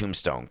unveil the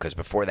tombstone, because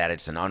before that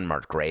it's an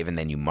unmarked grave, and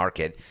then you mark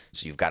it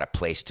so you've got a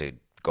place to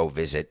go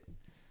visit,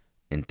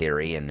 in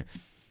theory. And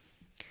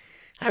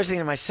I was thinking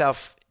to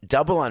myself,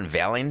 double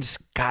unveilings?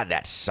 God,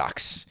 that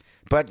sucks.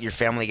 But your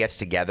family gets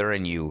together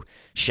and you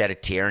shed a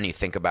tear and you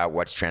think about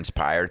what's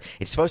transpired.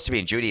 It's supposed to be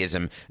in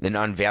Judaism, an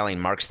unveiling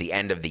marks the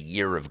end of the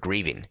year of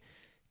grieving.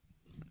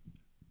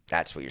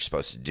 That's what you're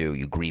supposed to do.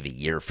 You grieve a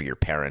year for your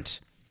parents.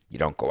 You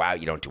don't go out.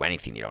 You don't do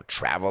anything. You don't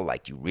travel.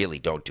 Like, you really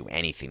don't do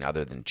anything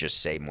other than just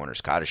say Mourner's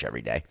Kaddish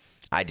every day.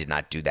 I did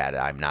not do that.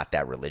 I'm not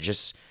that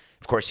religious.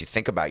 Of course, you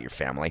think about your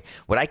family.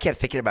 What I kept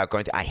thinking about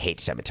going through, I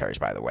hate cemeteries,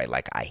 by the way.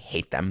 Like, I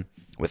hate them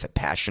with a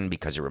passion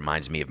because it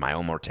reminds me of my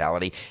own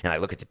mortality. And I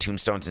look at the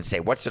tombstones and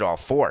say, what's it all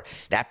for?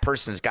 That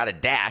person's got a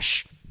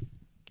dash,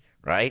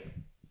 right?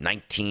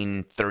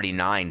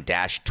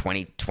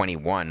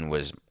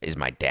 1939-2021 is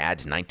my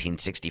dad's.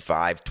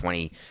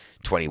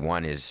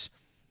 1965-2021 is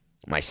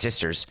my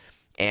sister's.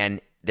 And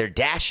they're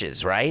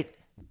dashes, right?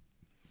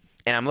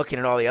 And I'm looking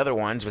at all the other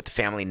ones with the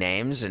family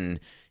names, and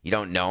you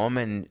don't know them.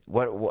 And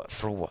what I don't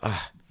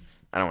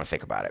want to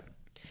think about it.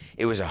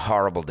 It was a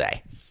horrible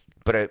day.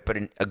 But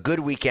a good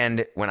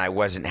weekend when I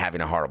wasn't having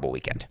a horrible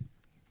weekend.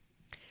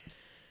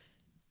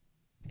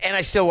 And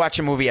I still watch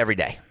a movie every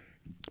day.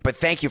 But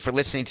thank you for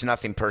listening to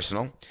Nothing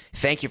Personal.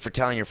 Thank you for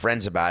telling your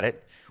friends about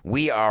it.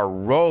 We are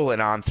rolling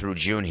on through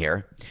June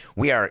here.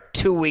 We are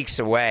 2 weeks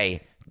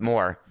away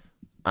more.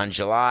 On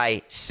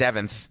July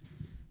 7th,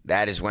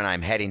 That is when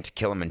I'm heading to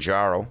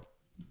Kilimanjaro.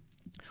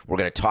 We're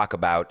going to talk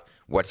about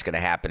what's going to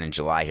happen in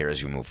July here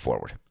as we move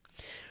forward.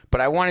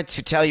 But I wanted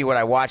to tell you what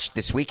I watched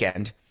this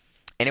weekend,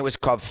 and it was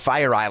called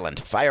Fire Island.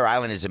 Fire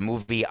Island is a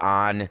movie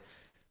on,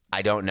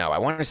 I don't know, I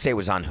want to say it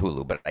was on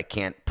Hulu, but I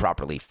can't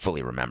properly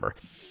fully remember.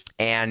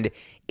 And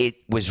it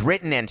was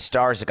written and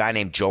stars a guy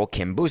named Joel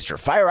Kim Booster.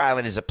 Fire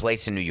Island is a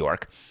place in New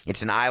York.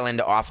 It's an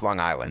island off Long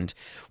Island,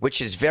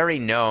 which is very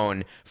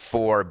known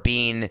for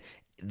being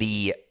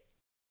the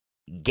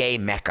gay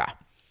mecca,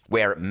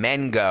 where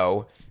men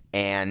go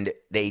and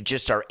they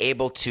just are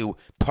able to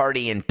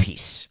party in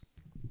peace.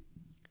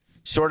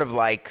 Sort of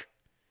like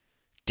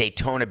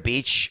Daytona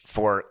Beach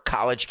for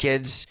college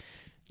kids.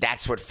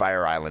 That's what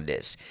Fire Island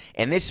is.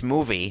 And this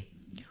movie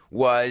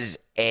was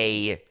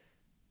a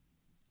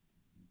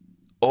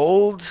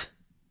old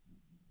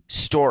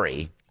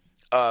story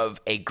of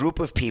a group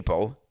of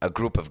people, a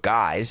group of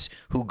guys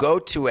who go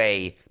to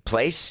a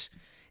place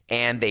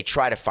and they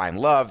try to find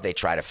love, they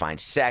try to find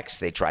sex,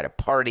 they try to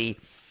party.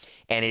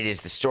 And it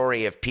is the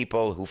story of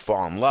people who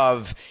fall in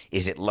love.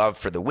 Is it love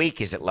for the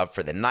week? Is it love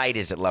for the night?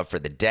 Is it love for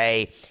the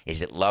day?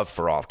 Is it love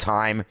for all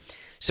time?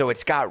 So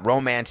it's got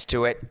romance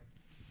to it.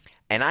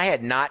 And I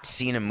had not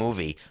seen a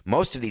movie.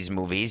 Most of these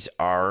movies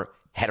are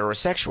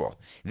heterosexual.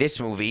 This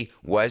movie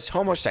was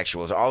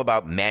homosexual. It's all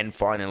about men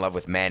falling in love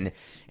with men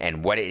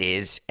and what it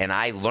is. And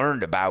I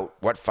learned about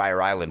what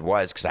Fire Island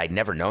was because I'd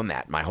never known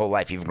that. My whole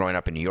life, even growing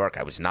up in New York,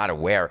 I was not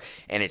aware.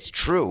 And it's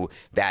true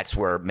that's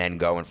where men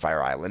go in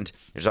Fire Island.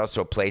 There's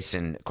also a place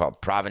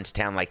called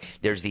Provincetown. Like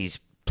there's these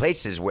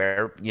places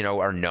where,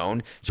 are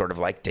known sort of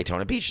like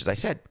Daytona Beach, as I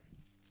said.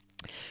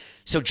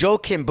 So Joel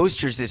Kim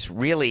Booster's this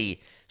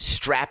really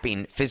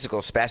strapping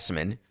physical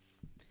specimen.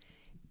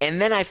 And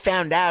then I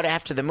found out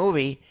after the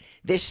movie,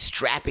 this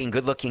strapping,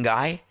 good-looking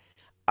guy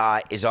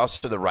is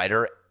also the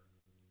writer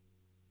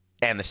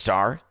and the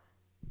star.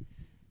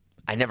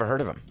 I never heard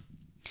of him.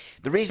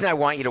 The reason I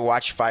want you to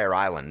watch Fire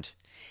Island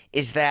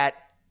is that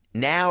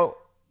now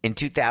in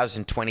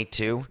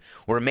 2022,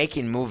 we're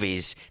making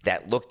movies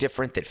that look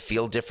different, that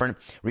feel different.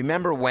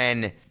 Remember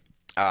when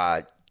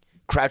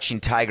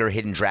Crouching Tiger,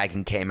 Hidden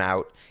Dragon came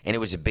out, and it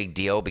was a big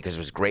deal because it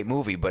was a great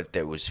movie, but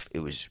it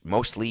was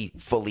mostly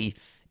fully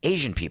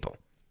Asian people.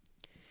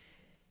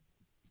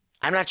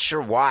 I'm not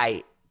sure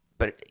why,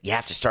 but you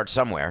have to start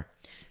somewhere.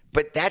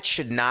 But that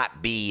should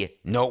not be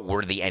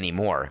noteworthy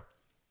anymore.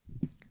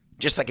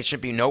 Just like it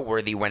should be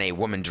noteworthy when a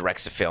woman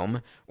directs a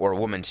film or a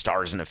woman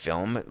stars in a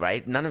film,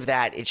 right? None of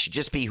that. It should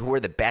just be who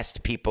are the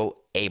best people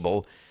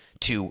able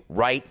to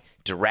write,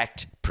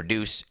 direct,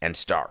 produce, and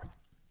star.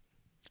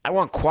 I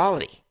want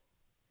quality.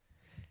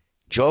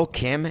 Joel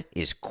Kim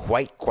is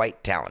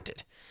quite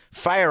talented.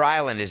 Fire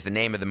Island is the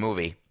name of the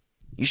movie.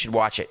 You should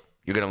watch it.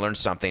 You're going to learn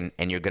something,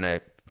 and you're going to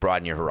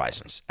broaden your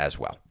horizons as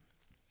well.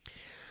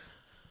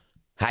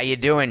 How you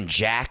doing,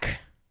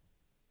 Jack?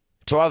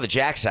 To all the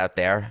Jacks out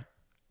there,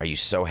 are you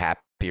so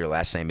happy your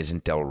last name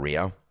isn't Del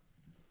Rio?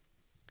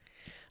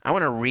 I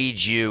want to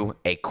read you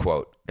a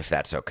quote, if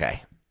that's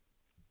okay.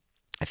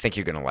 I think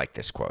you're going to like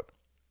this quote.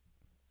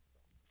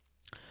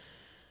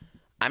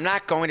 I'm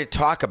not going to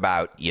talk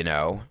about,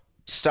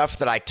 stuff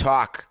that I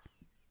talk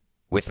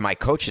with my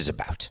coaches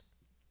about.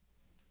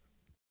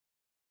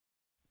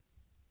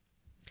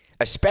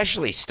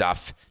 Especially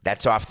stuff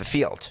that's off the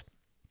field,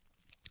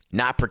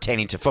 not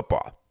pertaining to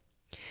football.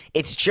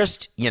 It's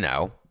just,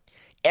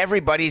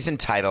 everybody's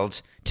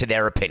entitled to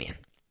their opinion.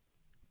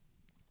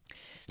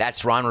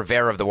 That's Ron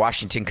Rivera of the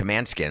Washington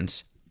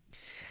Commandskins.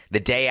 The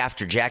day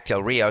after Jack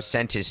Del Rio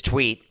sent his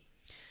tweet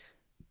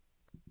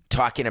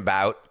talking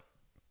about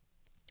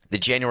the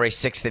January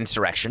 6th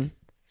insurrection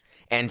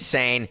and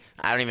saying,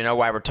 I don't even know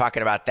why we're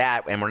talking about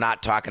that, and we're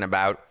not talking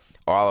about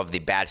all of the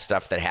bad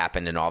stuff that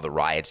happened and all the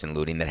riots and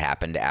looting that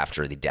happened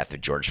after the death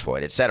of George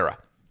Floyd, etc.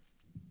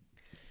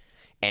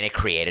 And it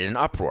created an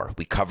uproar.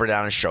 We covered it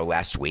on a show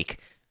last week.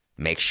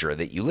 Make sure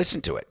that you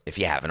listen to it if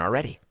you haven't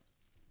already.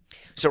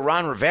 So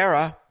Ron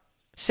Rivera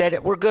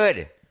said, we're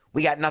good.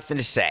 We got nothing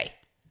to say.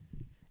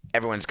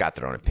 Everyone's got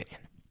their own opinion.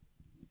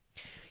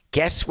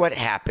 Guess what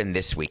happened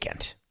this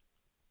weekend?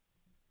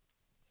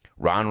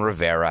 Ron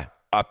Rivera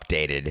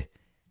updated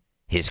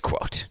his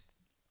quote.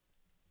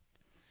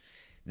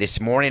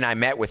 This morning, I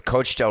met with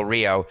Coach Del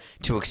Rio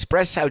to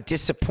express how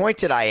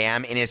disappointed I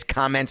am in his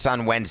comments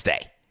on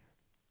Wednesday.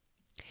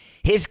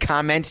 His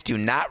comments do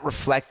not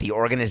reflect the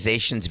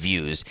organization's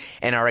views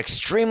and are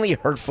extremely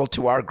hurtful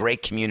to our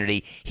great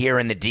community here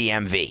in the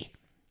DMV.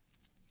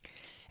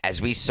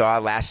 As we saw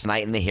last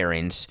night in the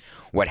hearings,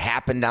 what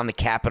happened on the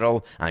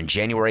Capitol on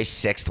January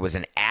 6th was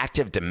an act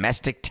of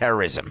domestic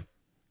terrorism.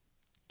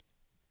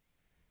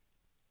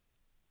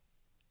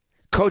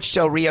 Coach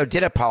Del Rio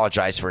did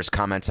apologize for his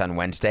comments on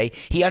Wednesday.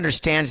 He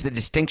understands the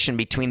distinction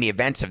between the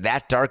events of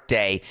that dark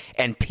day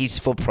and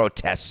peaceful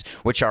protests,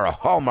 which are a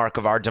hallmark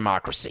of our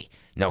democracy.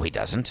 No, he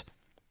doesn't.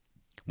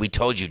 We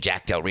told you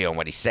Jack Del Rio and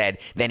what he said.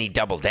 Then he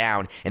doubled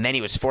down, and then he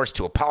was forced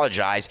to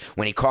apologize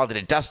when he called it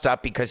a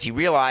dust-up because he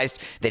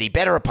realized that he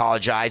better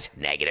apologize.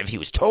 Negative. He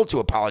was told to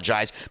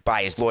apologize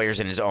by his lawyers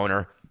and his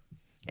owner,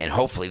 and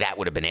hopefully that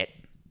would have been it.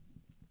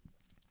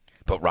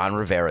 But Ron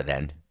Rivera,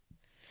 then,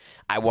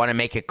 I want to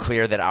make it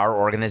clear that our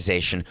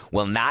organization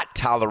will not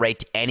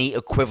tolerate any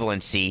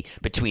equivalency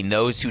between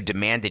those who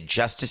demanded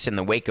justice in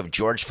the wake of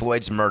George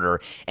Floyd's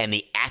murder and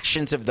the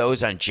actions of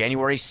those on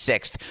January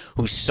 6th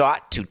who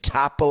sought to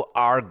topple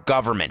our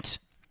government.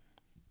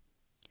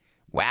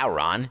 Wow,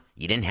 Ron,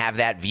 you didn't have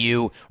that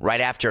view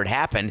right after it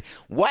happened.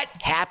 What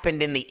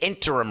happened in the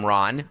interim,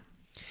 Ron,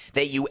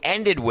 that you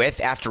ended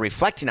with after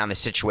reflecting on the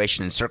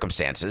situation and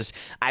circumstances?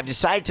 I've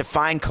decided to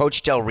fine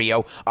Coach Del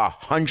Rio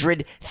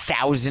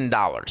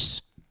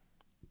 $100,000.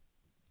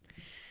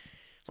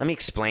 Let me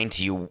explain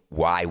to you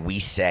why we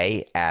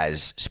say,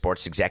 as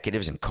sports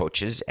executives and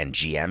coaches and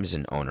GMs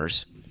and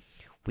owners,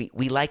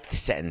 we like the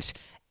sentence,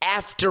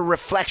 after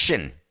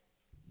reflection.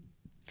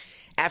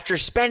 After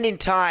spending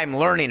time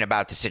learning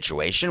about the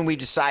situation, we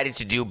decided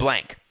to do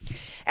blank.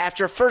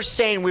 After first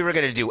saying we were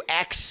going to do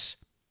X,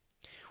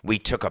 we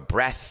took a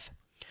breath,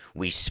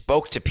 we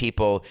spoke to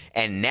people,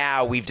 and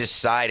now we've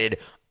decided,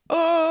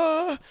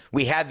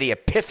 we had the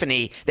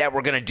epiphany that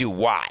we're going to do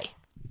Y.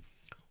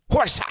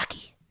 Horse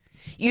hockey.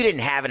 You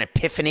didn't have an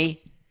epiphany.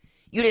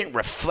 You didn't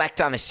reflect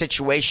on the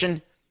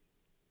situation.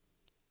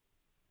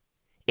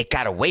 It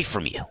got away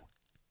from you.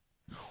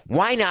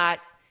 Why not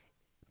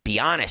be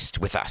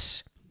honest with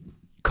us,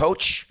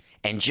 Coach,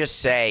 and just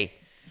say,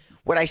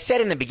 what I said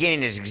in the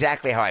beginning is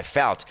exactly how I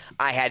felt.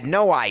 I had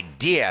no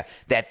idea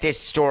that this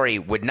story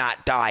would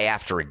not die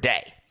after a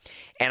day.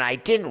 And I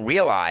didn't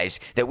realize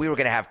that we were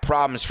going to have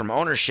problems from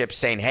ownership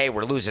saying, hey,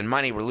 we're losing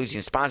money, we're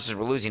losing sponsors,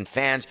 we're losing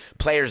fans,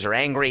 players are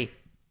angry.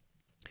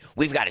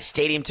 We've got a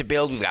stadium to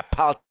build. We've got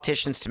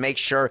politicians to make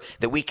sure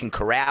that we can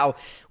corral.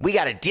 We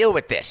got to deal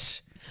with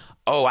this.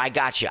 Oh, I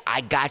got you. I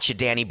got you,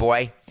 Danny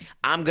boy.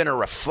 I'm going to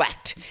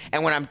reflect.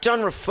 And when I'm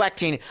done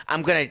reflecting,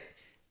 I'm going to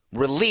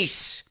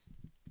release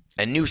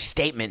a new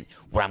statement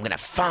where I'm going to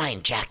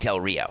fine Jack Del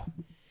Rio.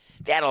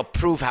 That'll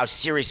prove how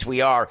serious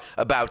we are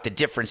about the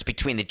difference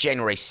between the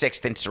January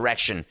 6th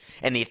insurrection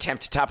and the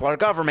attempt to topple our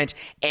government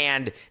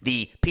and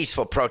the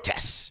peaceful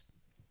protests.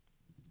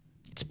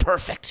 It's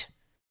perfect.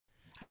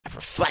 I've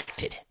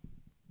reflected.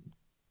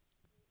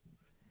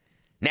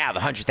 Now,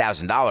 the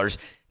 $100,000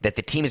 that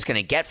the team is going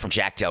to get from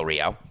Jack Del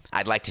Rio,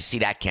 I'd like to see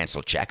that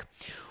canceled check,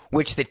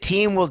 which the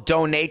team will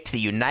donate to the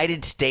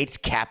United States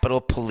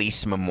Capitol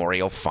Police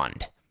Memorial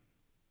Fund.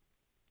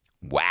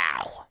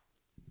 Wow.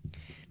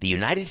 The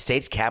United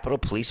States Capitol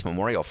Police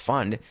Memorial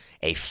Fund,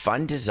 a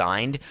fund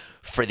designed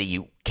for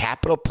the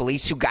Capitol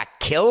Police who got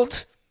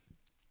killed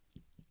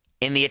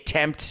in the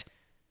attempt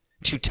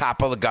to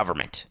topple the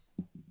government.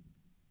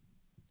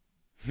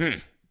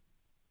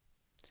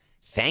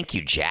 Thank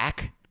you,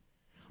 Jack.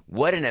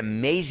 What an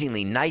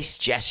amazingly nice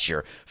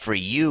gesture for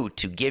you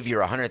to give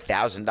your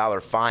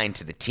 $100,000 fine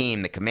to the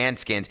team, the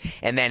Commandskins,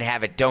 and then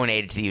have it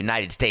donated to the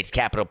United States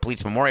Capitol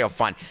Police Memorial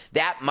Fund.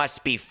 That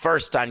must be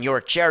first on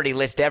your charity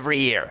list every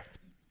year.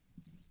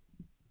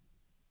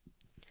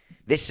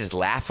 This is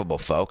laughable,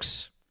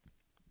 folks.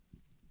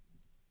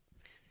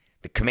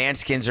 The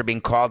Commandskins are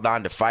being called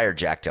on to fire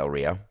Jack Del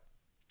Rio.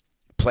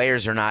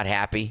 Players are not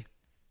happy.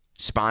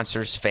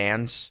 Sponsors,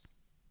 fans.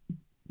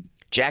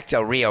 Jack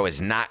Del Rio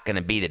is not going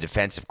to be the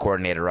defensive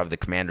coordinator of the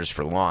Commanders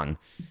for long,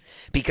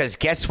 because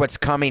guess what's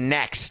coming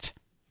next?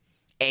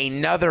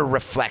 Another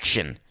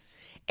reflection,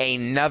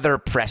 another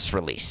press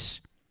release.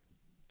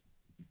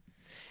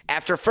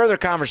 After further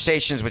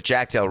conversations with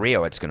Jack Del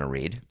Rio, it's going to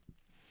read,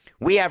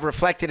 we have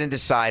reflected and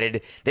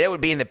decided that it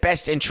would be in the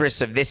best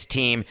interests of this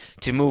team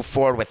to move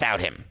forward without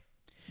him.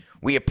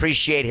 We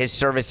appreciate his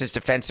service as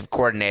defensive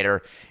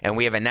coordinator, and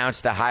we have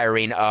announced the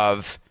hiring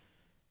of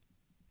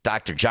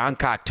Dr. John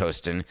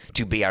Cocktoaston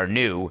to be our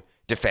new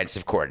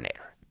defensive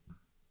coordinator.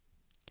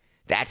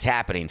 That's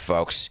happening,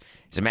 folks.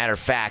 As a matter of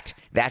fact,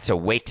 that's a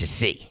wait to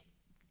see.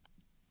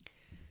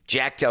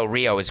 Jack Del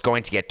Rio is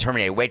going to get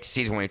terminated. Wait to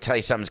see when we tell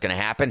you something's going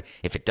to happen.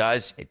 If it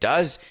does, it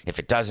does. If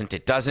it doesn't,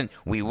 it doesn't.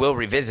 We will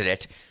revisit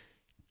it.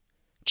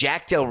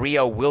 Jack Del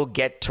Rio will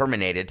get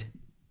terminated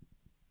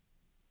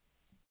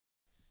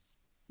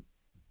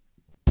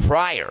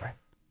prior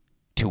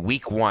to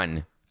week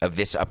 1 of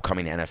this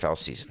upcoming NFL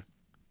season.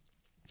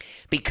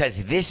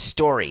 Because this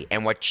story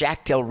and what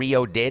Jack Del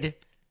Rio did,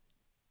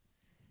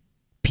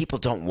 people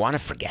don't want to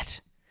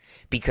forget.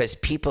 Because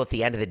people at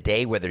the end of the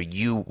day, whether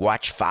you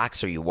watch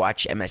Fox or you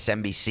watch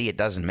MSNBC, it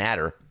doesn't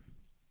matter.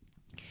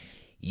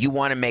 You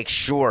want to make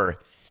sure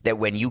that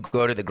when you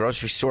go to the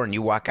grocery store and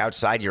you walk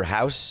outside your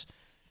house,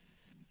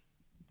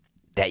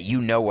 that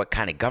you know what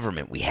kind of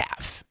government we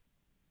have.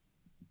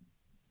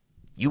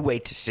 You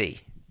wait to see.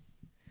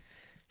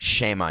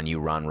 Shame on you,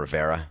 Ron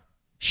Rivera.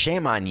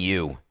 Shame on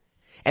you.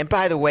 And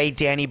by the way,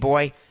 Danny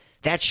boy,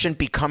 that shouldn't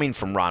be coming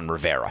from Ron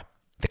Rivera,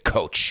 the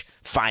coach,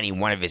 finding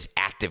one of his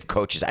active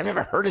coaches. I've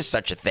never heard of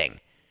such a thing.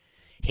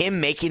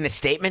 Him making the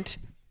statement?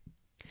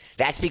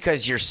 That's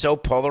because you're so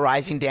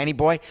polarizing, Danny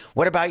boy.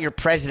 What about your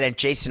president,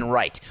 Jason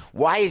Wright?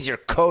 Why is your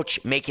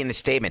coach making the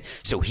statement?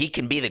 So he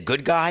can be the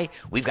good guy?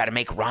 We've got to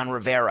make Ron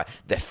Rivera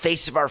the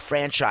face of our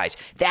franchise.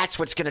 That's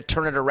what's going to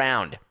turn it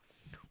around.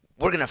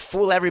 We're going to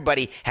fool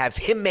everybody, have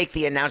him make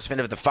the announcement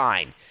of the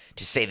fine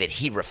to say that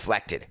he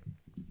reflected.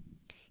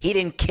 He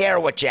didn't care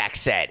what Jack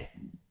said.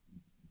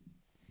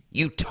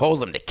 You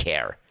told him to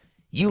care.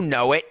 You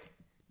know it.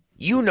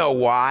 You know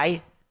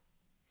why.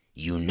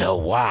 You know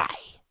why.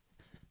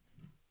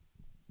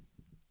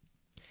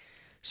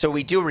 So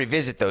we do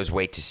revisit those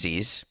wait to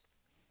sees.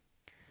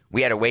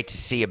 We had a wait to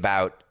see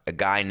about a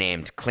guy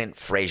named Clint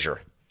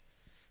Frazier.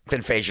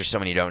 Clint Frazier,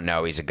 someone you don't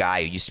know, he's a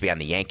guy who used to be on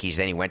the Yankees,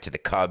 then he went to the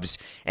Cubs.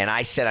 And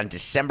I said on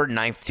December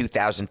 9th,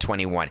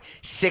 2021,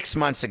 6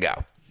 months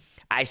ago,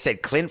 I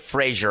said Clint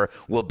Frazier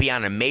will be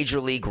on a major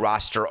league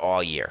roster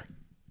all year.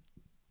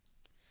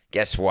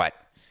 Guess what?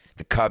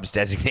 The Cubs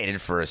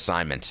designated for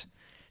assignment.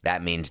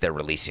 That means they're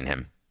releasing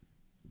him.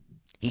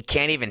 He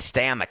can't even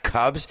stay on the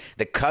Cubs.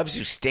 The Cubs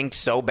who stink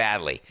so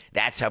badly.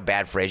 That's how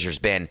bad Frazier's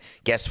been.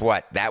 Guess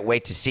what? That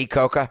wait to see,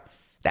 Coca,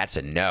 that's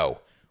a no.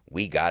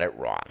 We got it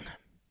wrong.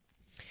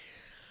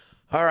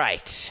 All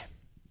right.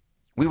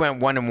 We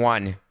went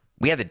 1-1.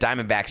 We had the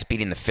Diamondbacks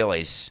beating the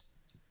Phillies.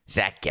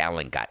 Zach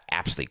Gallen got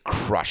absolutely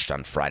crushed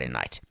on Friday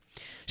night.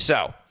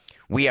 So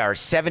we are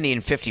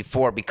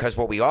 70-54 because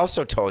what we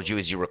also told you,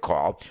 as you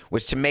recall,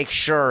 was to make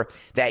sure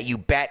that you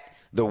bet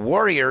the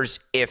Warriors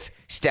if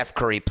Steph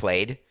Curry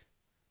played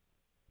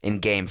in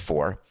Game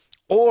 4,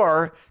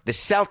 or the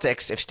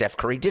Celtics if Steph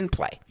Curry didn't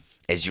play.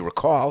 As you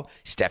recall,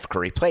 Steph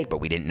Curry played, but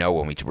we didn't know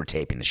when we were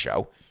taping the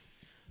show.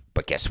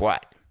 But guess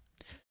what?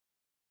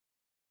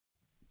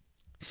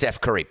 Steph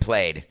Curry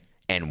played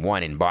and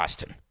won in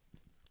Boston.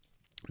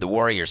 The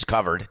Warriors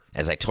covered,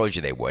 as I told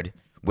you they would,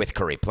 with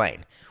Curry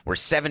playing. We're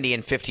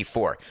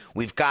 70-54.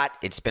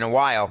 It's been a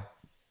while.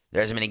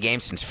 There hasn't been a game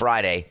since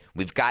Friday.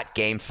 We've got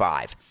Game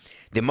 5.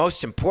 The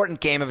most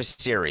important game of a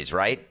series,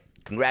 right?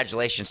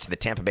 Congratulations to the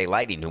Tampa Bay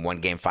Lightning who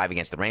won Game 5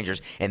 against the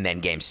Rangers and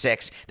then Game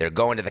 6. They're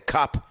going to the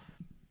Cup.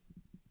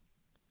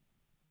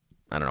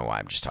 I don't know why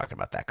I'm just talking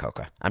about that,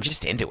 Coca. I'm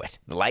just into it.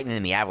 The Lightning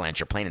and the Avalanche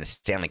are playing in the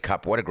Stanley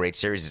Cup. What a great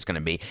series it's going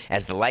to be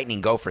as the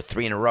Lightning go for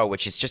 3 in a row,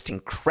 which is just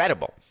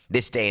incredible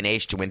this day and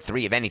age to win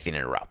 3 of anything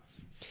in a row.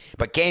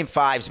 But Game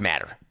 5s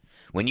matter.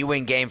 When you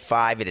win Game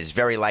 5, it is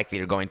very likely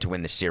you're going to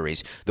win the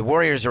series. The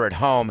Warriors are at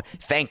home.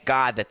 Thank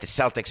God that the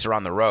Celtics are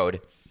on the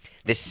road.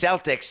 The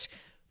Celtics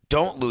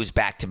don't lose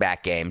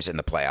back-to-back games in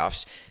the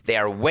playoffs. They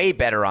are way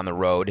better on the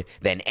road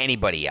than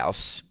anybody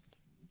else.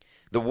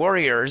 The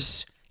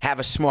Warriors have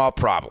a small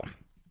problem.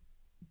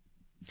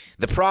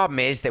 The problem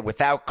is that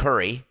without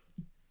Curry,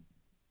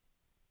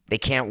 they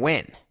can't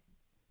win.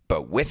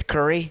 But with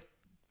Curry,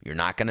 you're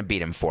not going to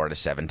beat him 4 to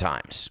 7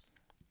 times.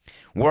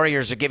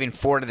 Warriors are giving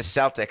 4 to the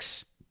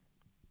Celtics.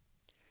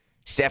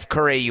 Steph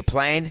Curry, are you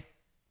playing?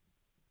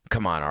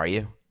 Come on, are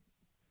you?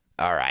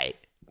 All right,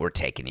 we're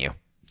taking you.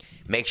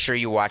 Make sure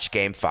you watch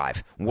Game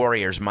 5.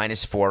 Warriors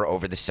 -4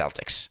 over the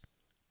Celtics.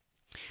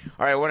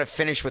 All right, I want to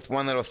finish with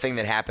one little thing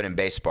that happened in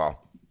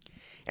baseball.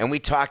 And we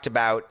talked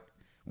about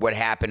what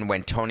happened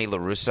when Tony La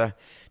Russa.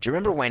 Do you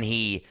remember when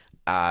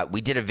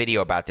we did a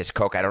video about this,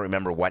 Coke? I don't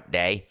remember what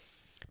day.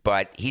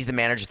 But he's the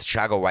manager of the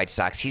Chicago White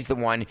Sox. He's the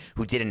one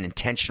who did an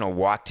intentional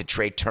walk to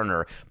Trey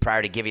Turner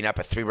prior to giving up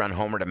a 3-run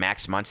homer to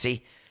Max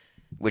Muncy,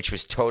 which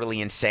was totally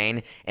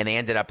insane. And they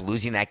ended up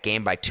losing that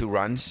game by 2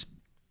 runs.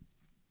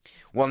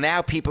 Well,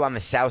 now people on the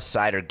South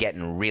Side are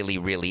getting really,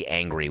 really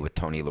angry with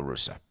Tony La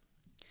Russa.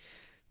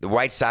 The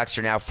White Sox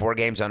are now 4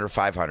 games under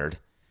 500.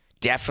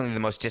 Definitely the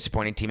most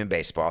disappointing team in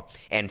baseball.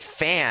 And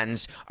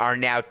fans are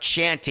now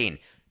chanting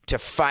to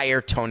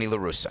fire Tony La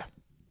Russa.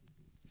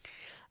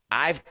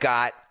 I've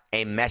got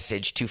a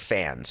message to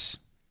fans.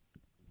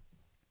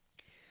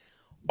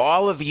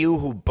 All of you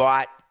who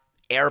bought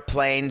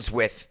airplanes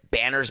with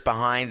banners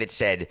behind that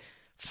said,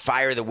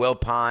 fire the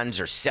Wilpons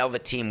or sell the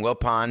team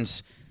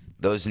Wilpons,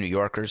 those New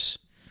Yorkers.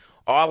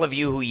 All of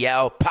you who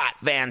yell,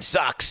 Potvin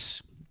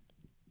sucks.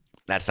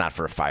 That's not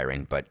for a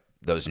firing, but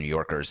those New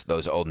Yorkers,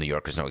 those old New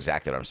Yorkers know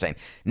exactly what I'm saying.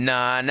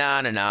 Nah,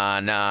 nah, nah, nah,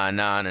 nah,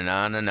 nah,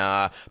 nah, nah,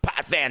 nah.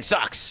 Potvin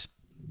sucks.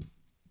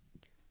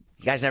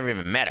 You guys never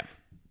even met him.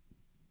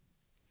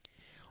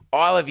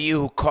 All of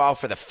you who call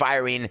for the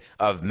firing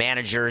of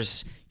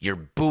managers, you're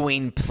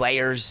booing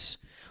players.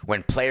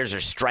 When players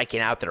are striking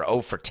out, they're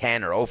 0 for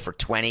 10 or 0 for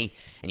 20,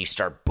 and you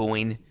start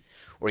booing,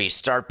 or you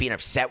start being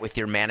upset with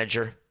your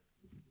manager.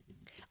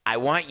 I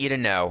want you to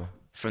know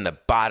from the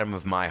bottom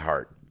of my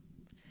heart,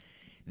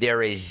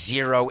 there is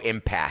zero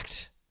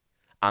impact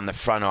on the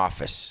front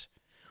office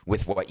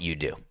with what you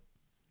do.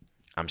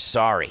 I'm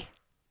sorry.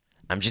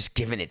 I'm just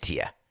giving it to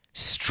you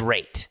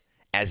straight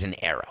as an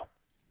arrow.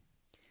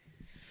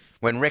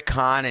 When Rick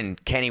Hahn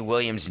and Kenny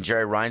Williams and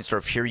Jerry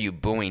Reinsdorf hear you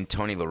booing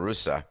Tony La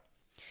Russa,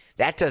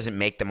 that doesn't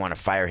make them want to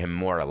fire him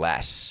more or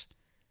less.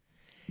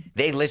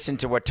 They listen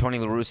to what Tony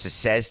La Russa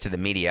says to the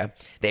media.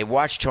 They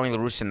watch Tony La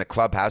Russa in the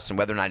clubhouse and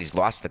whether or not he's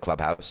lost the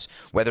clubhouse,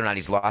 whether or not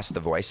he's lost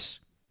the voice,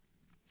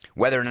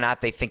 whether or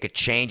not they think a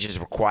change is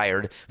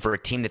required for a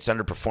team that's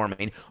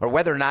underperforming, or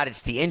whether or not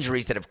it's the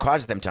injuries that have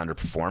caused them to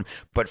underperform.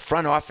 But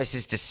front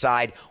offices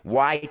decide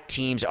why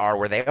teams are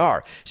where they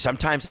are.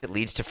 Sometimes it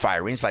leads to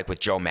firings, like with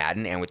Joe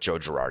Madden and with Joe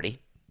Girardi.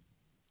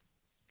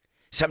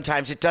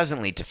 Sometimes it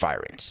doesn't lead to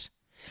fire-ins.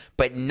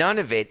 But none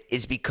of it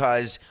is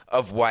because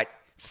of what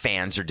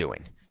fans are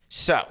doing.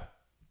 So,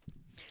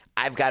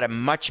 I've got a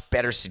much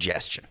better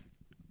suggestion.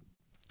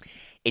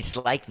 It's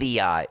like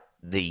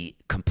the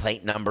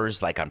complaint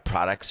numbers, like on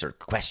products or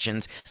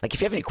questions. Like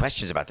if you have any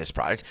questions about this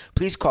product,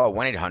 please call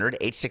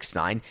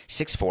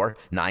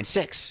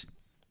 1-800-869-6496.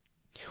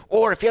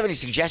 Or if you have any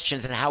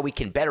suggestions on how we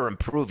can better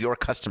improve your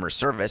customer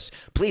service,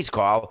 please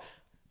call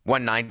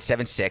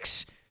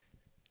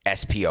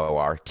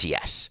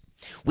 1-976-SPORTS.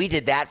 We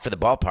did that for the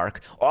ballpark.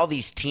 All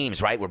these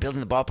teams, right? We're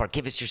building the ballpark.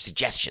 Give us your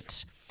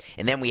suggestions.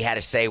 And then we had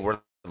to say we're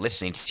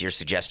listening to your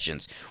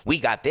suggestions. We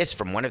got this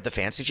from one of the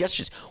fan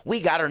suggestions.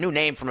 We got our new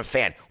name from a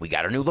fan. We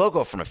got our new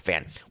logo from a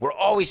fan. We're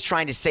always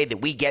trying to say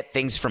that we get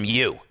things from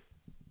you.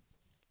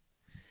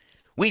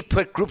 We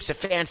put groups of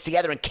fans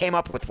together and came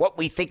up with what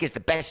we think is the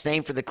best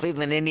name for the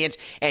Cleveland Indians,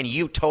 and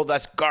you told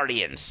us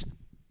Guardians.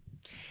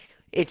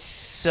 It's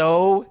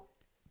so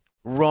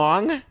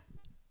wrong.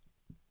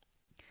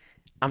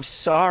 I'm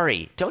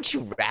sorry. Don't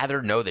you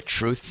rather know the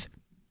truth?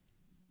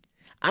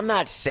 I'm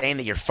not saying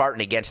that you're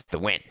farting against the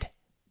wind.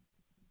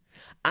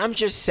 I'm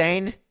just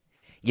saying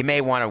you may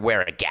want to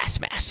wear a gas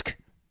mask.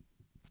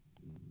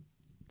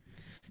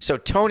 So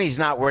Tony's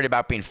not worried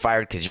about being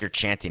fired because you're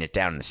chanting it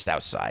down in the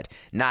South Side.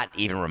 Not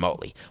even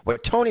remotely.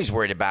 What Tony's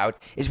worried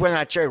about is whether or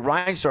not Jerry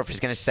Reinsdorf is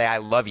going to say, I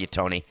love you,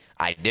 Tony.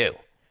 I do.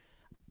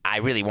 I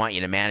really want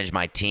you to manage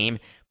my team.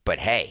 But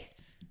hey,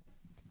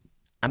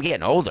 I'm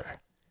getting older.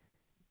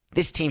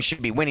 This team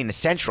should be winning the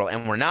Central,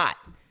 and we're not.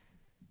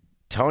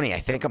 Tony, I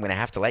think I'm going to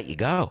have to let you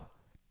go.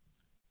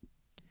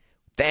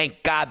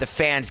 Thank God the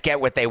fans get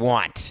what they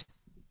want.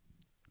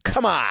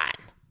 Come on.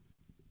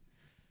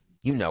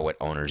 You know what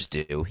owners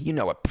do. You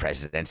know what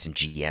presidents and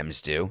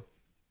GMs do.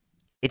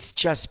 It's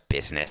just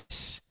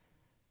business.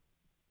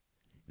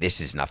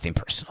 This is nothing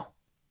personal.